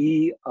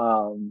 he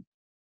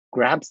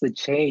grabs the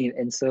chain,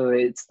 and so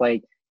it's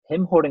like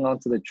him holding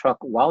onto the truck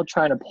while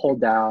trying to pull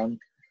down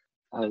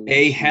A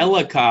the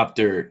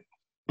helicopter.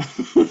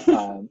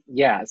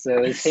 yeah,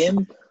 so it's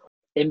him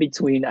in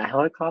between a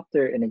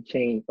helicopter and a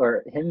chain,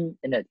 or him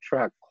in a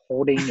truck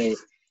holding it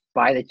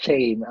by the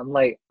chain. I'm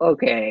like,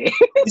 okay.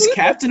 He's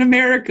Captain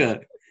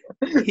America.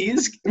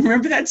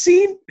 Remember that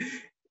scene?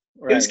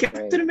 It was Right,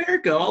 right. Captain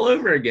America all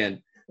over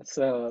again.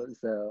 So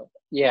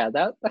yeah,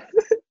 that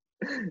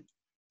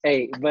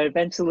hey, but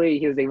eventually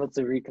he was able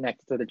to reconnect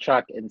to the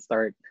truck and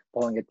start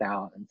pulling it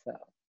down, and so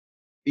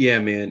Yeah,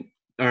 man.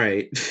 All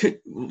right.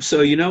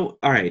 So,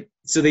 all right.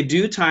 So they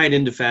do tie it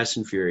into Fast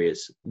and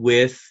Furious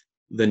with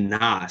the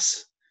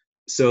NOS.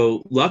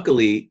 So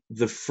luckily,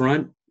 the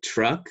front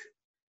truck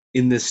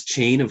in this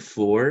chain of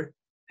 4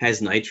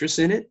 has nitrous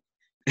in it.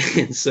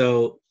 And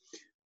so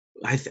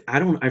I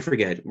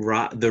forget,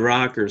 The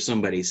Rock or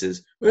somebody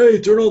says,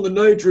 "Hey, turn on the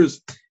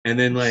nitrous." And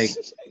then like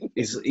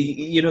it's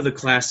the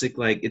classic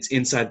like it's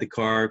inside the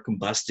car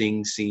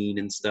combusting scene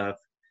and stuff.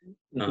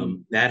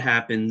 Mhm. That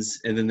happens,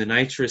 and then the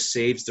nitrous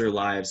saves their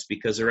lives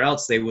because or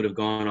else they would have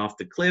gone off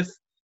the cliff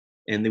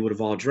and they would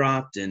have all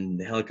dropped and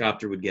the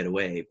helicopter would get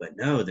away. But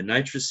no, the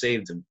nitrous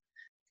saved them.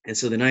 And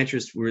so the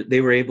nitrous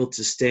they were able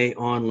to stay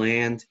on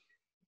land.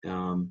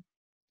 And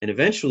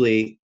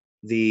eventually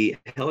the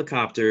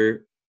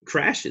helicopter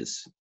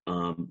crashes.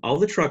 All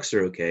the trucks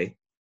are okay,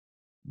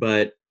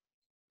 but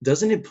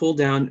doesn't it pull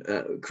down,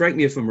 correct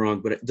me if I'm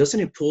wrong, but doesn't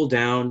it pull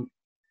down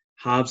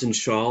Hobbs and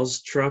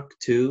Shaw's truck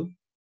too?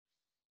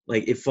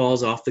 Like it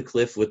falls off the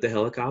cliff with the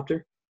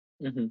helicopter.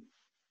 Mhm.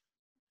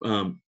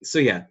 So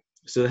yeah,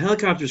 so the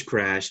helicopter's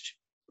crashed.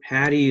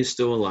 Hattie is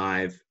still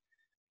alive.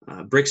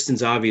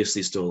 Brixton's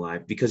obviously still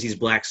alive because he's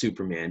Black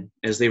Superman,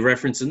 as they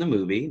reference in the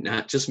movie,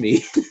 not just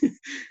me.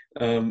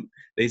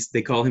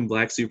 They call him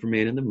Black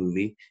Superman in the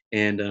movie,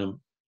 and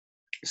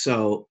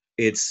so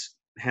it's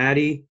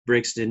Hattie,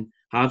 Brixton,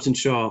 Hobbs and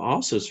Shaw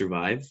also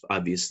survive,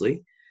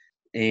 obviously,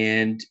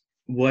 and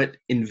what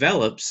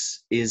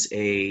envelops is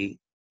a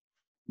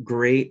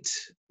great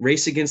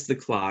race against the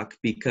clock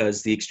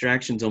because the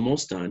extraction's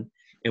almost done.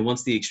 And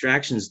once the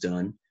extraction's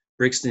done,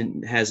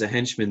 Brixton has a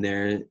henchman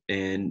there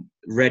and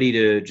ready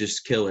to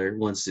just kill her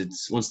once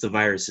the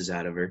virus is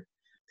out of her.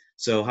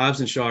 So Hobbs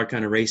and Shaw are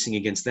kind of racing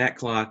against that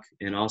clock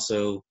and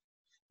also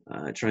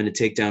trying to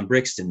take down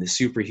Brixton, the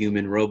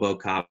superhuman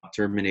RoboCop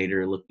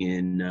Terminator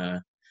looking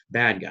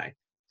bad guy.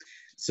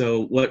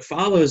 So what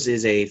follows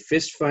is a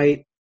fist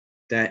fight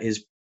that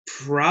is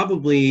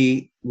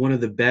probably one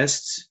of the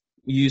best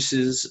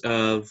uses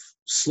of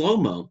slow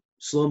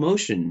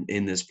motion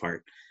in this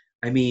part.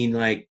 I mean,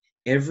 like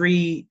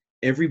every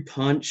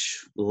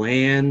punch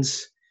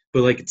lands,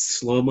 but like it's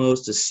slow mo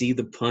to see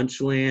the punch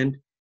land,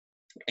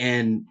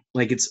 and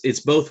like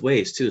it's both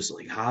ways too. So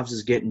like Hobbs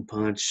is getting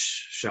punched,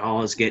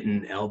 Shaw is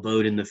getting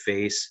elbowed in the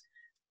face,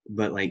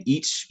 but like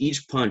each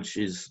punch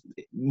is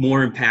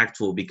more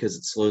impactful because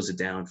it slows it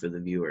down for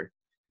the viewer.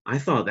 I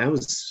thought that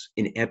was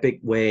an epic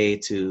way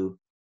to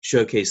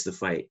showcase the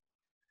fight,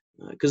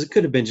 because it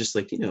could have been just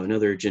like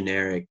another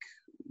generic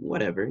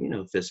whatever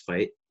fist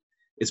fight.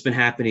 It's been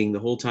happening the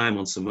whole time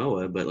on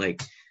Samoa, but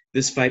like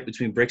this fight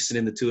between Brixton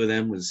and the two of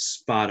them was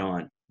spot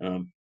on.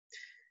 And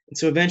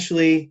so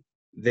eventually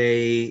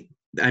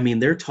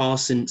they're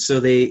tossing, so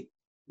they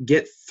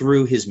get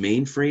through his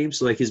mainframe.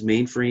 So like his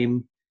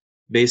mainframe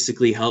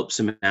basically helps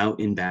him out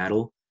in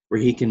battle where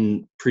he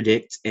can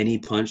predict any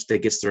punch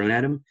that gets thrown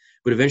at him.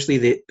 But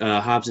eventually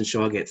Hobbs and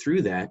Shaw get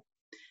through that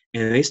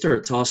and they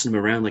start tossing him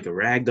around like a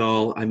rag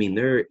doll. I mean,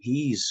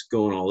 he's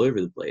going all over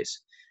the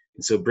place.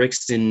 And so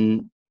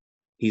Brixton,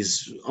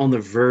 he's on the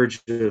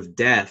verge of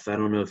death. I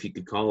don't know if you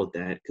could call it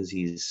that because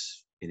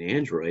he's an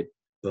android,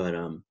 but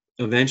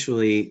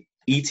eventually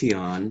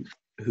Eteon,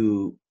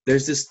 who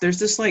there's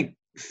this like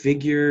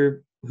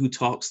figure who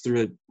talks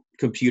through a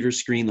computer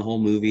screen the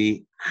whole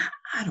movie.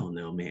 I don't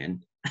know,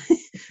 man.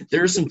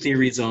 There are some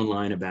theories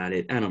online about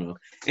it. I don't know.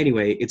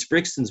 Anyway, it's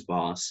Brixton's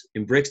boss,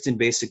 and Brixton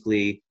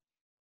basically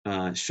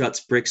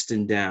shuts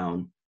Brixton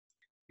down,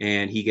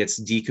 and he gets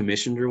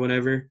decommissioned or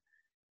whatever.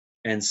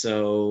 And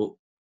so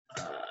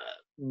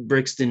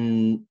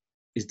Brixton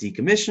is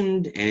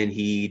decommissioned, and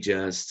he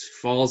just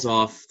falls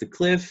off the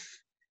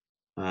cliff.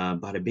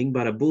 Bada bing,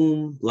 bada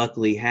boom.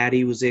 Luckily,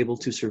 Hattie was able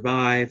to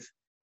survive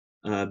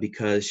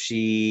because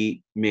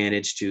she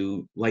managed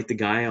to light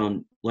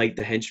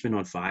the henchman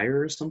on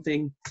fire or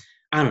something.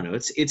 I don't know.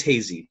 It's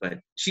hazy, but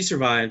she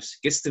survives,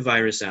 gets the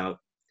virus out.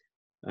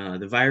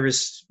 The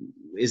virus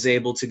is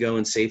able to go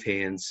in safe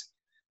hands,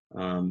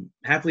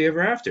 happily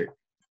ever after.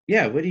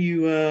 Yeah, what do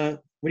you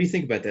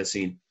think about that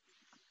scene?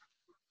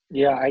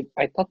 Yeah,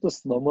 I thought the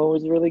slow-mo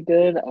was really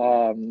good.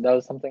 That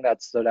was something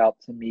that stood out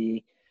to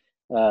me.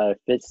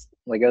 Fist,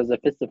 like it was a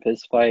fist to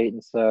fist fight,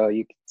 and so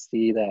you could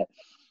see that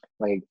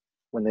like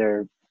when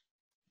they're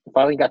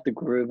finally got the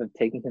groove of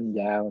taking him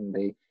down,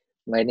 they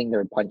landing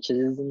their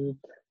punches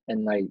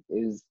and like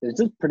it was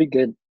just pretty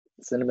good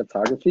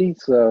cinematography.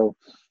 So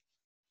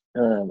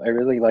I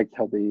really liked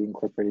how they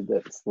incorporated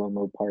that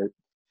slow-mo part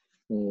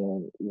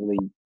and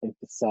really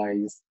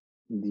emphasized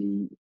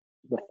the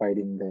the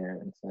fighting there,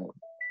 and so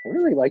I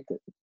really liked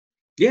it.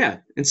 Yeah,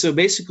 and so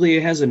basically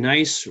it has a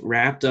nice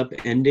wrapped up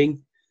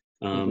ending.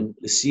 Hmm.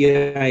 The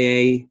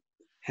CIA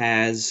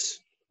has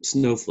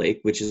Snowflake,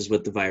 which is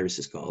what the virus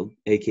is called,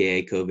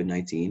 aka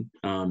COVID-19.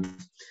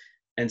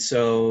 And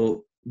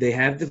so they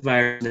have the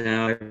virus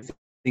now,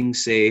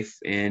 everything's safe,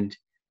 and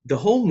the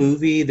whole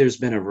movie there's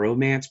been a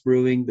romance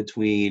brewing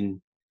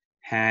between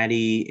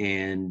Hattie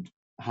and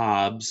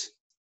Hobbs,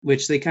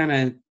 which they kind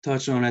of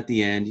touch on at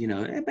the end,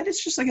 but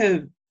it's just like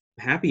a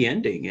happy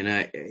ending,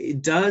 and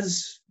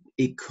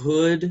it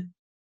could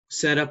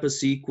set up a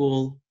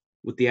sequel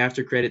with the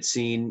after credit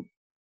scene.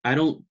 I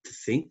don't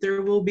think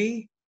there will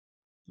be,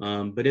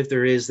 but if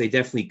there is, they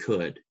definitely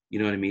could. You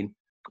know what I mean?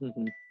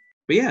 Hmm.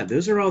 But yeah,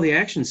 those are all the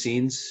action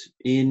scenes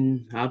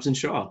in Hobbs and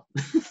Shaw,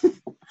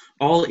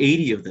 all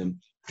 80 of them.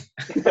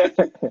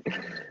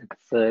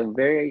 So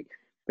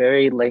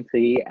very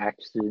lengthy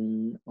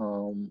action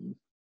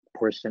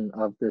portion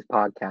of this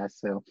podcast.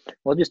 So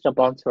we'll just jump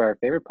on to our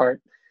favorite part.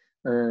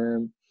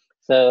 Um,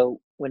 so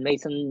when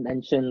Mason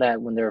mentioned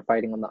that when they were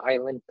fighting on the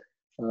island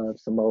of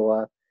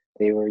Samoa,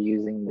 they were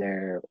using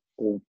their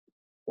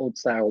old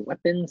style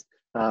weapons.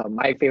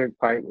 My favorite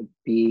part would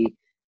be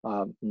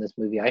in this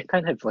movie. I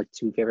kind of have like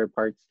two favorite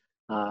parts.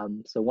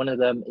 So one of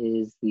them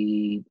is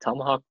the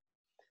tomahawk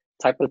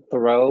type of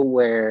throw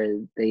where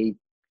they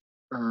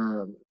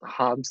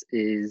Hobbs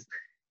is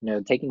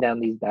taking down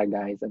these bad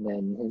guys, and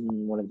then him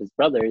and one of his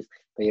brothers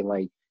they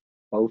like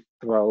both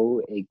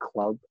throw a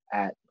club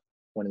at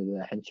one of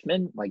the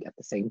henchmen like at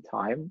the same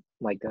time,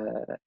 like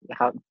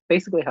how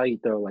basically how you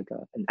throw like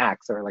an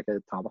axe or like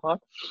a tomahawk.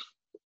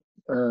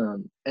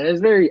 And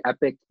it's very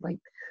epic. Like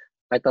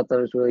I thought that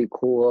was really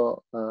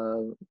cool.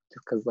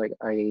 Just because like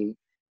I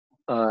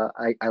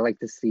like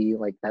to see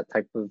like that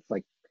type of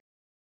like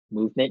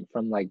movement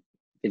from like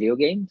video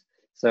games.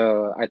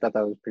 So I thought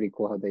that was pretty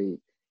cool how they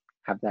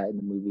have that in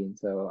the movie. And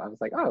so I was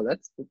like, oh, that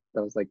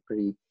was like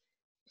pretty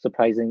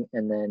surprising.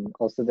 And then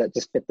also that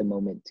just fit the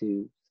moment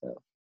too.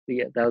 So but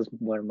yeah, that was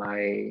one of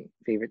my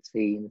favorite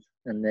scenes.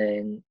 And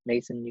then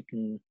Mason, you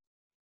can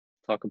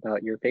talk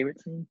about your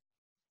favorite scene.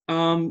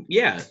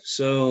 Yeah,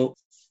 so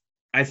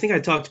I think I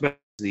talked about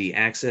the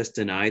access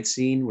denied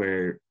scene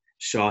where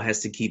Shaw has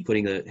to keep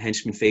putting the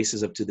henchman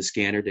faces up to the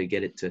scanner to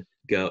get it to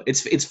go.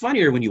 It's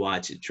funnier when you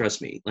watch it,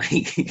 trust me.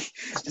 Like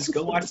just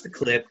go watch the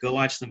clip, go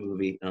watch the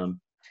movie.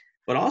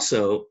 But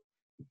also,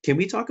 can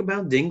we talk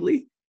about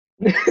Dingley?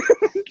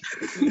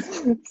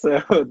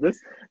 So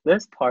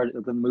this part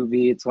of the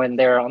movie, it's when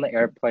they're on the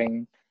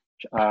airplane,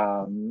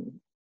 um,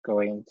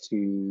 going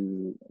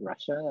to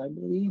Russia, I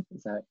believe.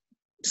 Is that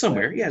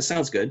Somewhere. Yeah,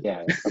 sounds good.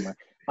 yeah, somewhere.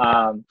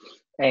 Um,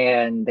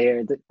 and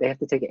they have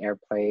to take an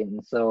airplane.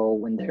 And so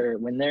when they're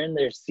in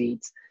their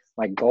seats,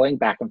 like going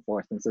back and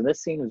forth. And so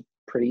this scene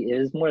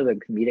is more the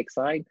comedic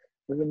side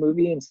of the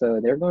movie. And so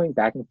they're going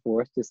back and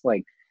forth, just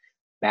like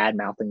bad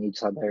mouthing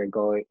each other,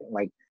 going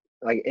like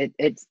like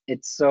it's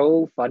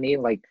so funny,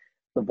 like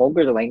the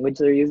vulgar language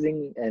they're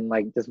using, and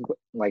like just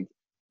like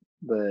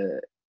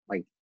the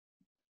like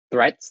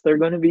threats they're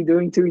going to be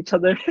doing to each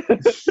other.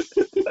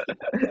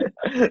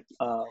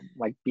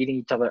 Like beating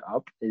each other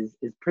up is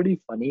pretty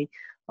funny.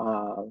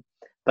 uh,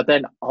 but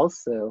then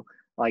also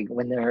like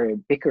when they're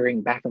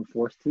bickering back and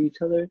forth to each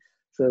other,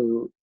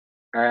 so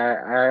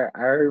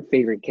our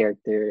favorite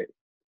character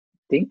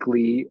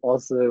Dinkley,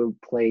 also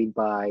played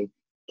by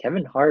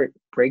Kevin Hart,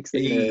 breaks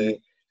into Hey.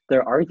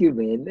 their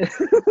argument.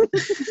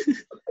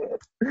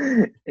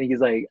 And he's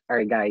like, all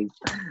right guys,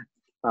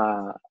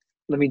 uh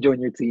let me join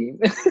your team.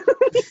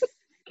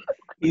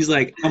 He's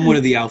like, I'm one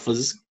of the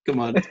alphas. Come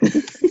on.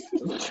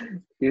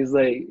 He was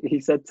like, he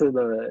said to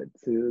Luke,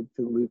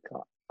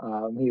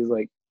 he was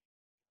like,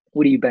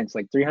 what do you bench,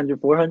 like 300,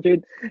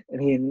 400?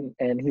 And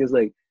he was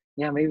like,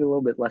 yeah, maybe a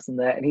little bit less than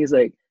that. And he's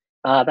like,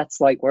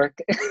 that's light work.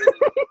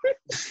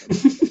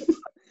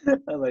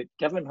 I'm like,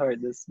 Kevin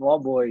Hart, this small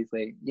boy, he's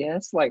like, yeah,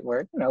 it's light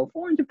work,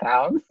 400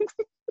 pounds.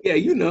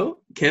 Yeah,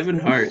 Kevin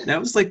Hart. That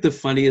was like the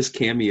funniest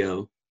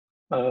cameo.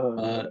 uh,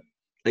 Uh,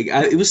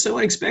 it was so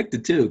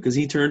unexpected too, because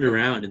he turned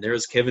around and there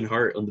was Kevin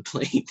Hart on the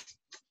plane.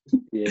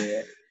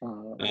 yeah.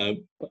 uh, Uh,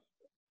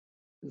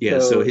 yeah,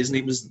 so so his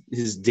name is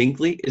his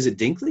Dinkley. Is it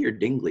Dinkley or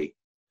Dingley?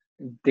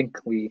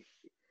 Dinkley,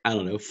 I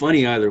don't know.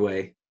 Funny either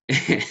way.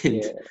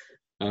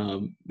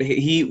 And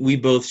yeah. we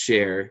both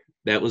share.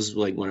 That was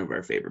like one of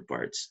our favorite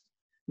parts.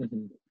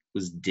 Hmm.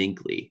 Was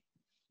Dinkley.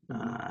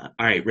 Hmm.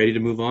 All right, ready to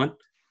move on?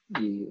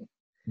 Yeah.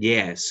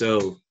 Yeah.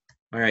 So,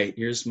 all right.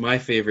 Here's my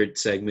favorite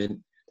segment,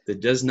 the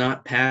does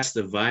not pass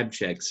the vibe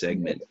check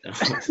segment.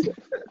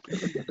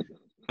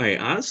 All right.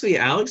 Honestly,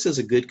 Alex has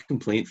a good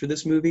complaint for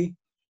this movie.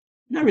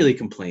 Not really a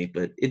complaint,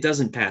 but it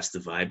doesn't pass the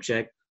vibe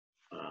check.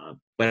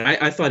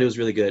 But I thought it was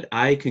really good.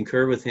 I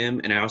concur with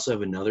him, and I also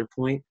have another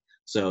point.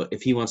 So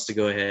if he wants to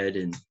go ahead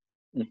and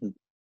Hmm.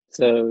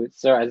 So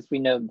as we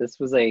know, this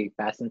was a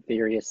Fast and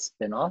Furious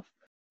spinoff.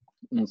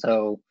 And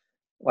so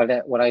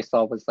what I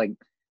saw was like,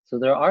 so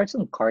there are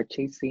some car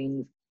chase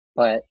scenes,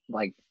 but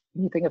like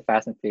when you think of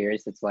Fast and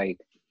Furious, it's like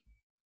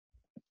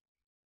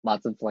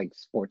lots of like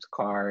sports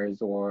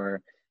cars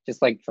or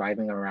just like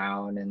driving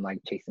around and like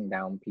chasing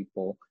down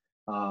people.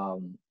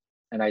 Um,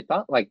 and I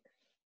thought like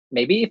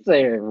maybe if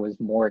there was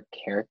more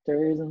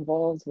characters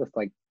involved with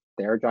like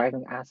their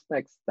driving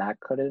aspects, that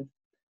could have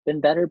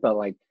been better. But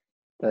like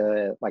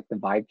the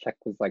vibe check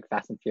was like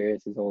Fast and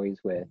Furious is always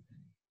with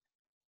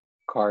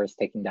cars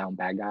taking down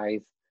bad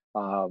guys.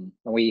 And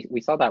we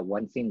saw that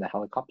one scene, the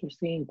helicopter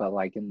scene, but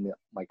like in the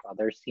like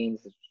other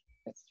scenes,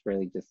 it's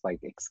really just like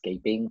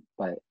escaping.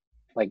 But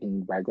like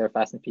in regular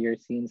Fast and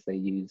Furious scenes, they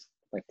use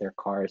like their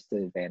cars to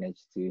advantage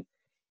to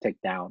take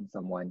down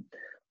someone.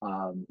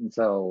 And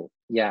so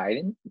yeah, I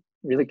didn't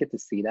really get to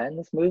see that in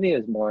this movie. It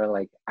was more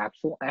like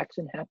actual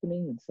action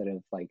happening instead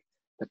of like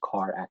the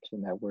car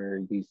action that we're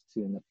used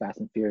to in the Fast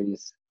and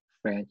Furious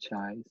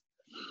franchise.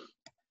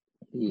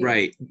 Yeah.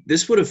 right,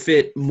 this would have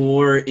fit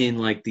more in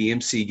like the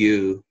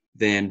MCU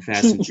than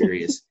Fast and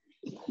Furious.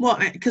 Well,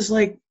 because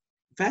like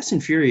Fast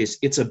and Furious,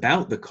 it's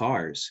about the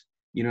cars.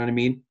 You know what I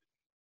mean?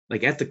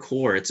 Like at the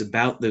core, it's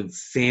about the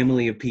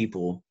family of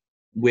people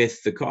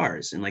with the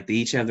cars, and like they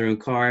each have their own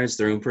cars,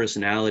 their own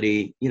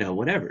personality,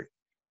 whatever.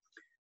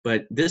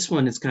 But this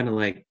one, it's kind of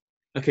like,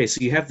 okay,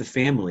 so you have the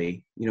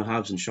family,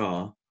 Hobbs and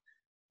Shaw,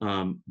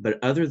 but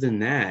other than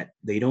that,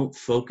 they don't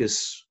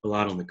focus a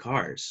lot on the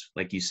cars,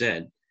 like you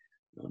said.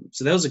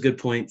 So that was a good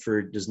point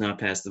for does not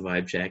pass the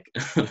vibe check.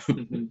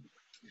 Mhm.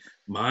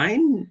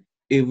 Mine,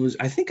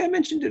 I think I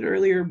mentioned it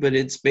earlier, but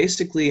it's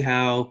basically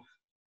how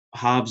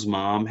Hobbs'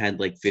 mom had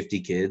like 50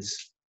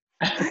 kids.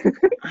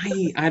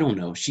 I don't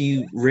know.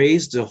 She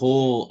raised a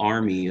whole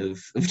army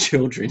of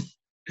children.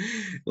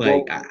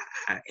 Like Well,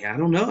 I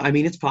don't know. I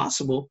mean, it's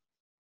possible,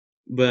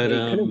 but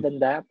it could have been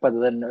that, but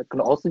then it could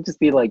also just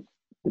be like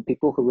the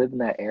people who live in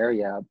that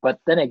area. But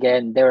then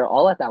again, they were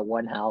all at that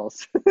one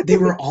house. they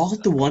were all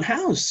at the one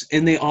house,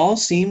 and they all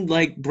seemed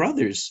like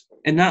brothers,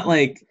 and not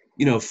like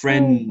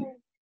friend.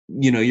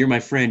 You're my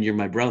friend, you're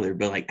my brother,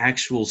 but like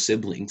actual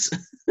siblings.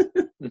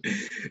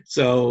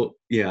 So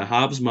yeah,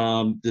 Hobbs'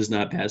 mom does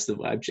not pass the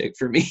vibe check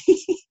for me.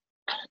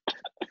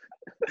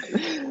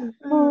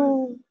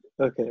 Oh,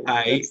 okay,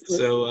 I let's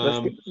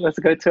so let's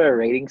go to a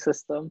rating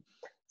system.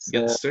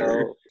 yes,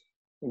 sir.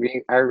 So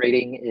our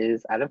rating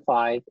is out of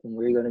 5, and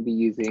we're going to be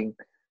using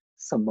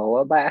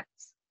Samoa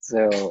bats.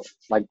 So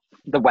like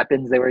the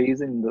weapons they were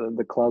using,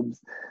 the clubs.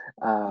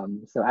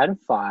 So out of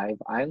 5,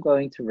 I'm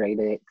going to rate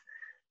it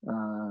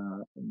uh,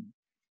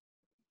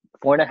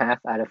 4.5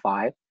 out of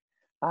 5.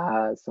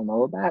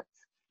 Samoa bats.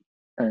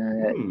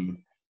 Uh, Hmm.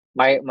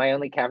 my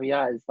only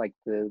caveat is like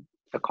the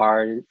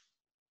car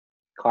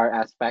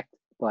aspect,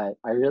 but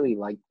I really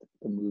liked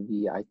the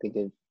movie. I think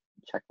it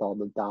checked all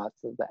the dots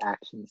of the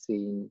action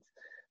scenes,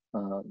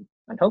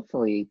 and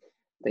hopefully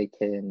they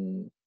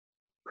can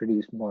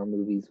produce more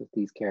movies with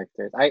these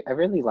characters. I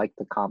really like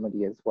the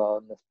comedy as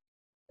well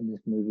in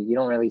this movie. You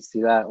don't really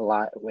see that a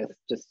lot with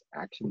just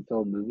action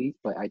filled movies,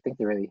 but I think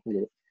they really hit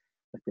it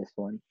with this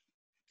one.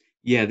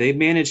 Yeah, they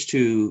managed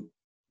to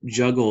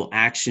juggle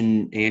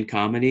action and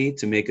comedy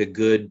to make a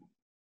good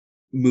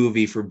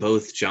movie for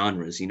both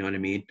genres. You know what I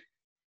mean?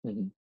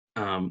 Mhm.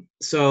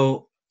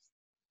 So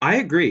I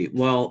agree.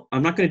 Well,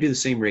 I'm not going to do the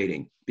same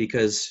rating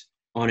because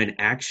on an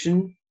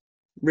action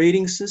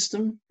rating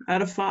system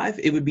out of 5,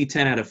 it would be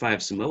 10 out of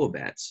 5 Samoa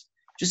bats,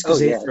 just Oh because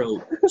they yeah.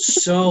 throw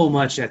so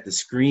much at the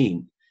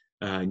screen,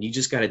 and you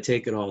just got to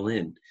take it all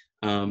in.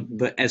 Mhm.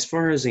 But as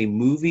far as a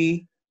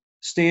movie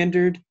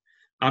standard,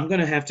 I'm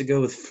gonna have to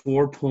go with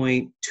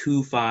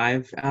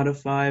 4.25 out of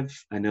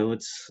 5. I know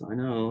it's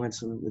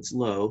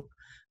low,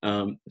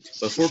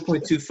 but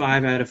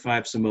 4.25 out of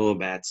 5 Samoa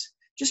bats,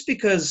 just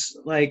because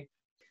like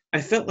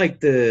I felt like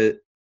the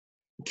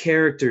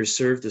characters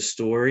serve the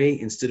story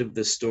instead of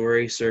the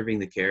story serving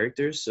the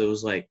characters. So it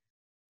was like,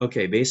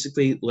 okay,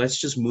 basically, let's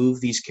just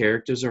move these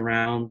characters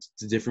around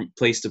to different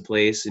place to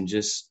place and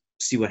just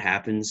see what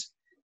happens.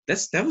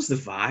 That was the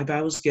vibe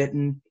I was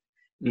getting.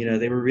 You know, Mhm.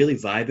 they were really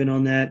vibing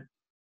on that.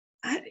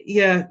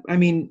 Yeah, I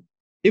mean,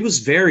 it was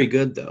very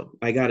good though.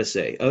 I gotta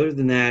say. Other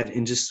than that,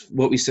 and just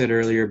what we said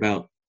earlier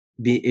about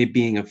it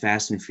being a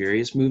Fast and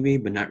Furious movie,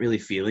 but not really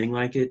feeling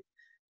like it,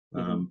 Mhm.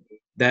 um,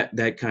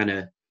 that kind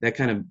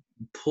of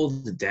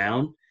pulled it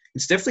down.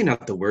 It's definitely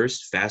not the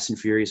worst Fast and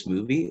Furious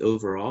movie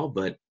overall,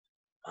 but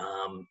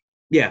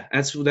yeah,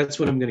 that's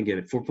what I'm gonna give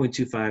it.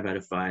 4.25 out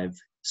of 5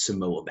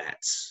 Samoa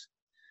bats.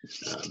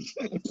 Um,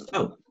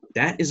 so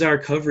that is our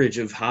coverage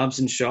of Hobbs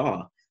and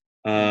Shaw.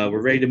 Mhm.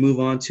 We're ready to move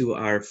on to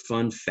our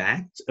fun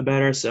fact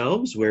about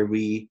ourselves, where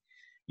we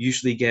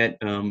usually get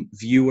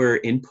viewer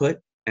input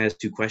as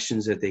to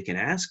questions that they can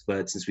ask.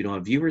 But since we don't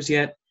have viewers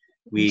yet,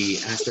 we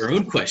asked our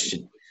own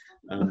question.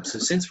 So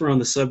since we're on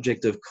the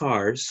subject of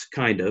cars,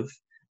 kind of,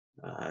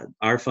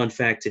 our fun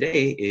fact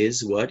today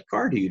is, what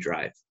car do you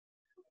drive?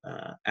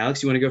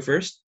 Alex, you want to go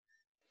first?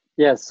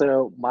 Yeah,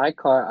 so my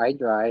car I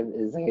drive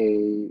is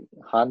a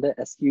Honda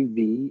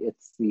SUV.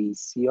 It's the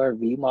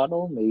CRV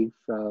model made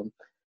from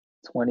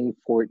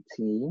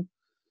 2014.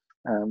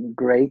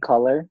 Gray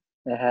color.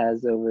 It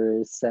has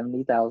over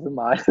 70,000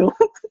 miles.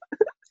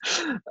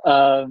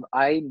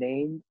 I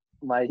named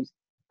my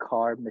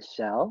car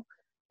Michelle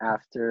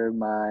after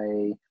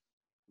my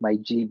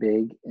G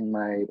Big in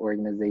my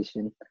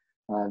organization,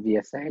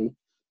 VSA.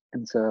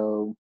 And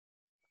so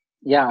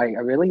yeah, I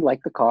really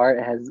like the car.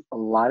 It has a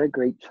lot of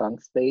great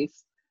trunk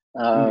space.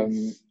 Mm.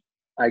 Um,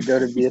 I go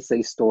to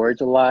VSA storage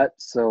a lot,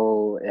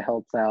 so it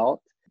helps out.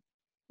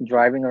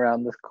 Driving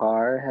around this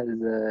car has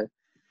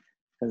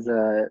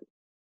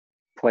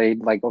played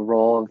like a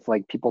role of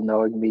like people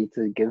knowing me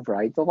to give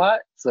rides a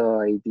lot.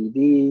 So I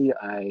DD,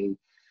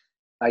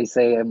 I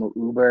say I'm an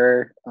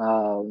Uber.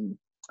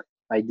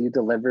 I do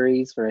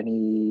deliveries for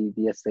any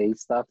VSA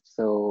stuff.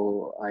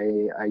 So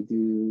I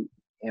do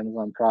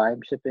Amazon Prime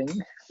shipping.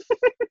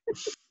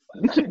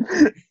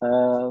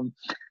 um,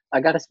 I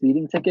got a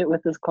speeding ticket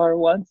with this car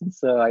once, and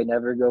so I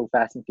never go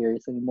Fast and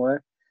Furious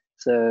anymore.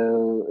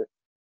 So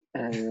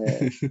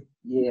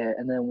yeah,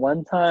 and then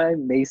one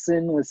time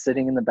Mason was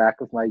sitting in the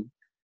back of my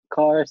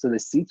car, so the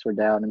seats were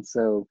down, and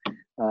so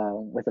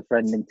with a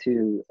friend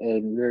Mintu,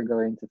 and we were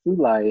going to Food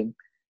Lion,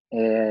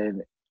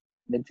 and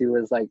Mintu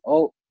was like,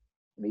 "Oh,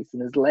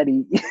 Mason is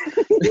Letty."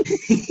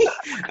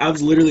 I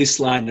was literally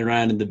sliding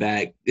around in the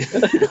back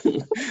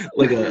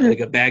like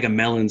a bag of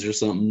melons or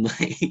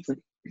something.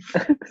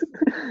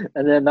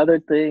 And then another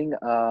thing,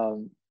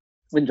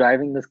 when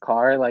driving this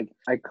car, like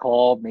I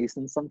call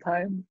Mason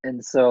sometime,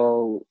 and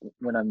so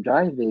when I'm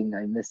driving,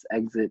 I miss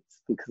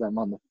exits because I'm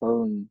on the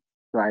phone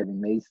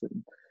driving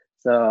Mason.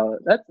 So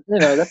that's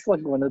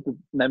like one of the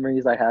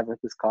memories I have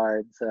with this car.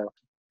 And so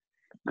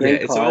Yeah,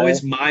 great it's car.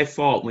 always my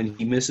fault when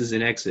he misses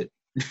an exit.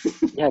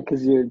 Yeah,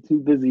 because you're too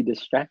busy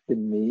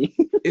distracting me.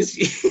 It's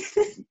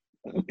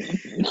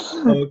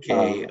uh,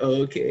 okay,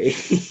 okay.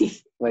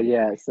 but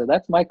yeah, so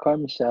that's my car,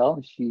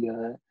 Michelle. She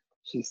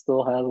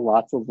still has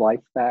lots of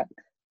life back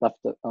left.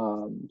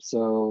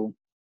 So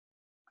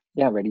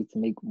yeah, ready to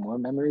make more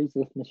memories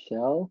with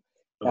Michelle.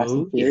 Fast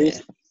and Oh Furious,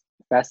 yeah.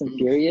 Fast and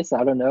Furious.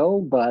 I don't know,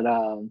 but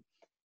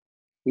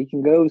we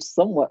can go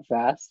somewhat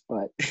fast,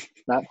 but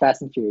not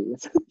Fast and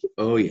Furious.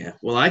 Oh yeah.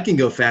 Well, I can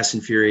go fast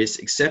and furious,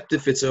 except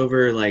if it's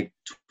over like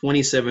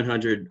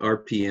 2,700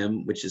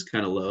 RPM, which is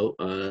kind of low.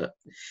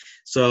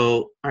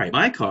 So, all right,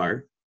 my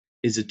car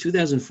is a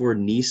 2004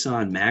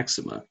 Nissan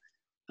Maxima.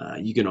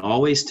 You can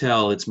always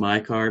tell it's my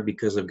car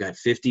because I've got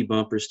 50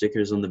 bumper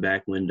stickers on the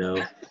back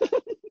window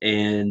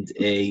and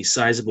a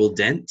sizable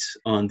dent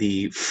on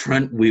the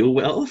front wheel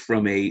well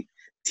from a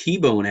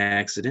T-bone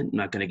accident.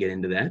 Not going to get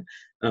into that.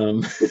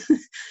 Um,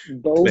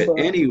 but Boba.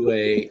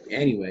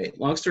 anyway,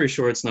 long story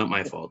short, it's not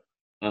my fault.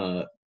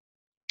 Uh,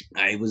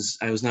 I was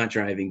not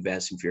driving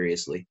fast and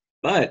furiously,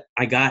 but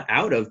I got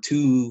out of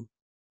 2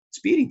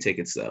 speeding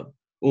tickets though.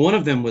 Well, one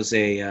of them was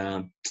a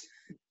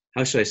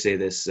how should I say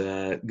this?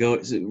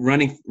 Go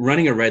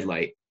running a red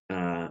light,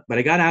 but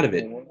I got out of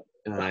it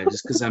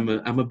just because I'm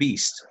a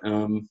beast.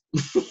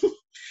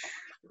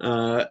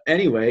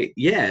 Anyway,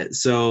 yeah.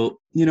 So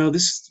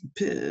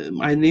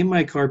I named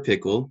my car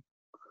Pickle.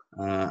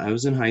 I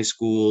was in high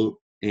school,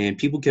 and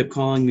people kept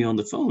calling me on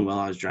the phone while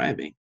I was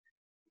driving.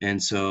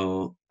 And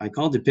so I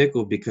called it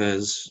Pickle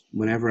because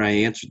whenever I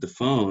answered the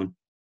phone,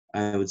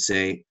 I would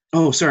say,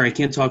 "Oh, sorry, I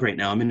can't talk right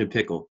now. I'm in a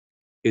pickle."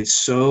 It's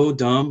so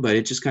dumb, but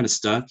it just kind of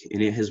stuck,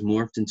 and it has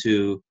morphed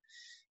into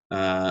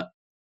uh,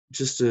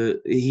 just a.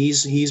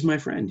 He's my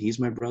friend. He's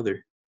my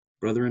brother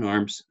in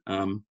arms.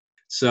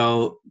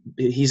 So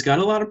he's got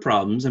a lot of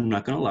problems. I'm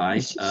not gonna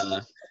lie.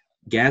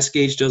 Gas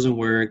gauge doesn't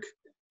work.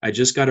 I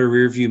just got a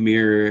rear view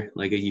mirror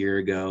like a year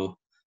ago.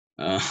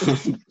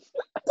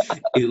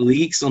 It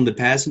leaks on the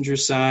passenger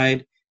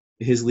side.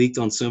 It has leaked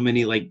on so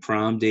many like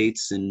prom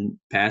dates and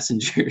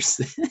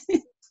passengers.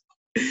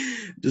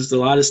 Just a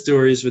lot of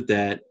stories with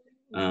that.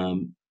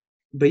 Um,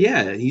 but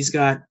yeah, he's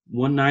got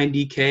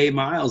 190K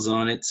miles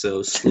on it,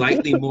 so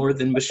slightly more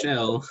than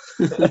Michelle.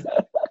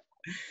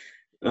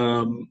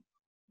 um,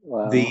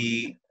 Wow.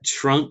 the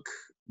trunk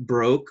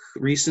broke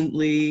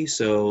recently,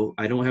 so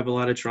I don't have a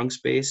lot of trunk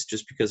space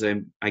just because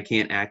I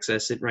can't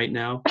access it right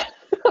now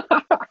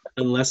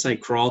unless I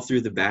crawl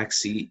through the back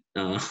seat.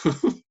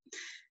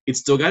 It's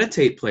still got a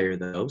tape player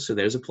though, so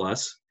there's a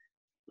plus.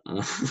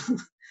 Uh,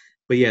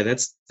 but yeah,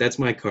 that's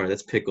my car.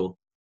 That's Pickle.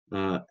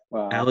 Uh,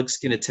 Wow. Alex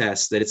can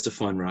attest that it's a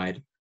fun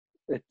ride.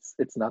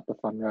 It's not the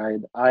fun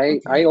ride. I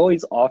Okay.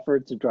 always offer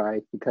to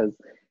drive because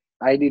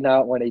I do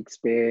not want to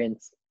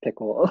experience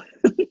pickle.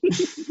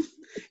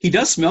 He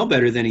does smell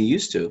better than he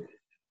used to.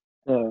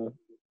 Uh,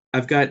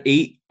 I've got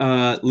 8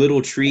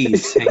 little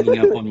trees hanging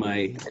up on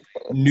my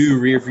new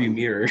rearview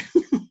mirror.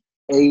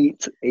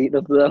 eight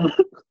of them.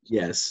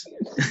 Yes.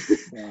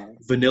 Wow.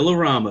 Vanilla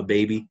Rama,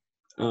 baby.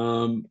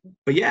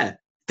 But yeah,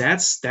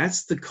 that's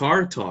the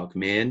car talk,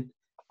 man.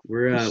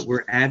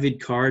 We're avid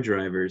car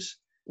drivers.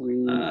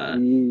 We Uh,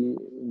 we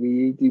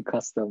we do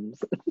customs.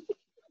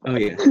 oh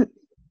yeah,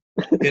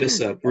 hit us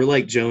up. We're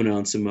like Jonah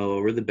on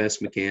Samoa. We're the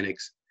best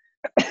mechanics.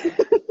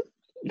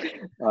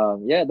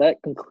 Yeah, that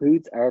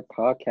concludes our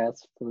podcast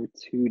for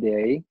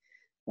today.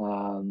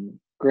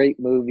 Great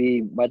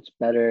movie, much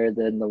better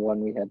than the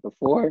one we had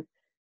before.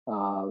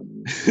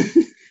 Um,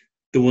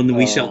 The one that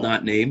we shall uh,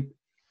 not name.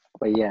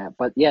 but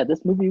yeah,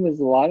 this movie was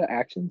a lot of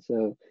action,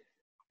 so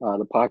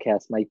the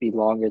podcast might be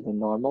longer than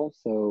normal.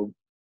 So,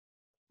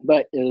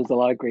 but it was a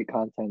lot of great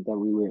content that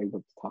we were able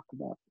to talk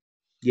about.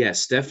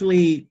 Yes,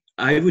 definitely.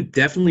 I would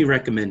definitely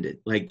recommend it.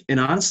 Like, and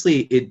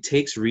honestly, it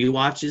takes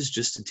rewatches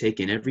just to take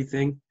in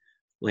everything.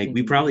 Like,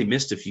 we Hmm. probably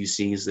missed a few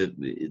scenes that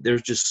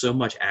there's just so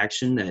much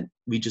action that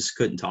we just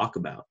couldn't talk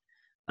about.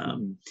 Um,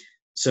 Hmm.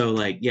 so,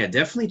 like, yeah,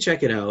 definitely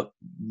check it out.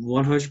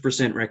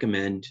 100%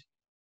 recommend.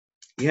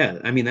 Yeah,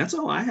 I mean, that's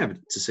all I have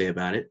to say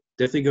about it.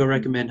 Definitely go Hmm.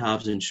 recommend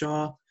Hobbs and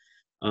Shaw.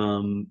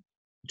 Um,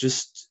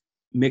 just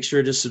make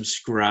sure to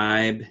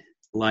subscribe,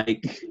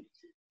 like,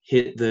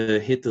 hit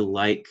the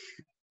like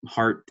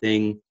heart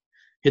thing,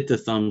 hit the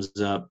thumbs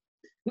up,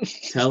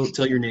 tell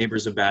your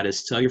neighbors about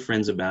us, tell your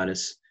friends about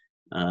us.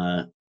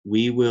 uh,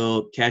 we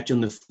will catch you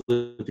on the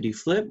flippity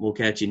flip. We'll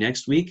catch you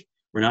next week.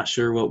 We're not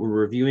sure what we're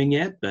reviewing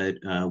yet, but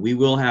we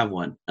will have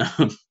one.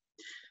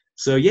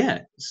 So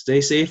yeah,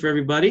 stay safe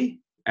everybody.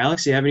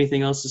 Alex, you have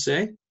anything else to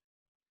say?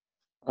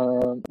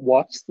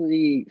 Watch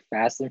the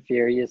Fast and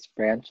Furious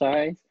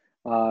franchise.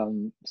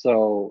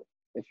 So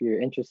if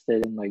you're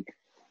interested in like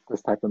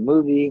this type of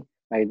movie,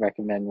 I'd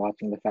recommend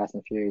watching the Fast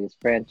and Furious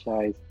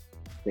franchise.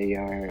 They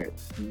are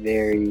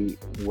very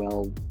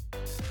well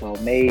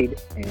made,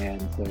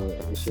 and so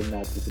it should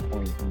not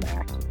disappoint in the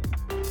action.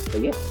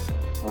 But yeah,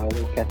 I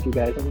will catch you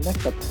guys on the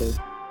next episode.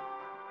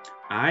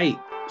 All right,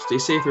 stay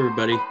safe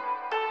everybody.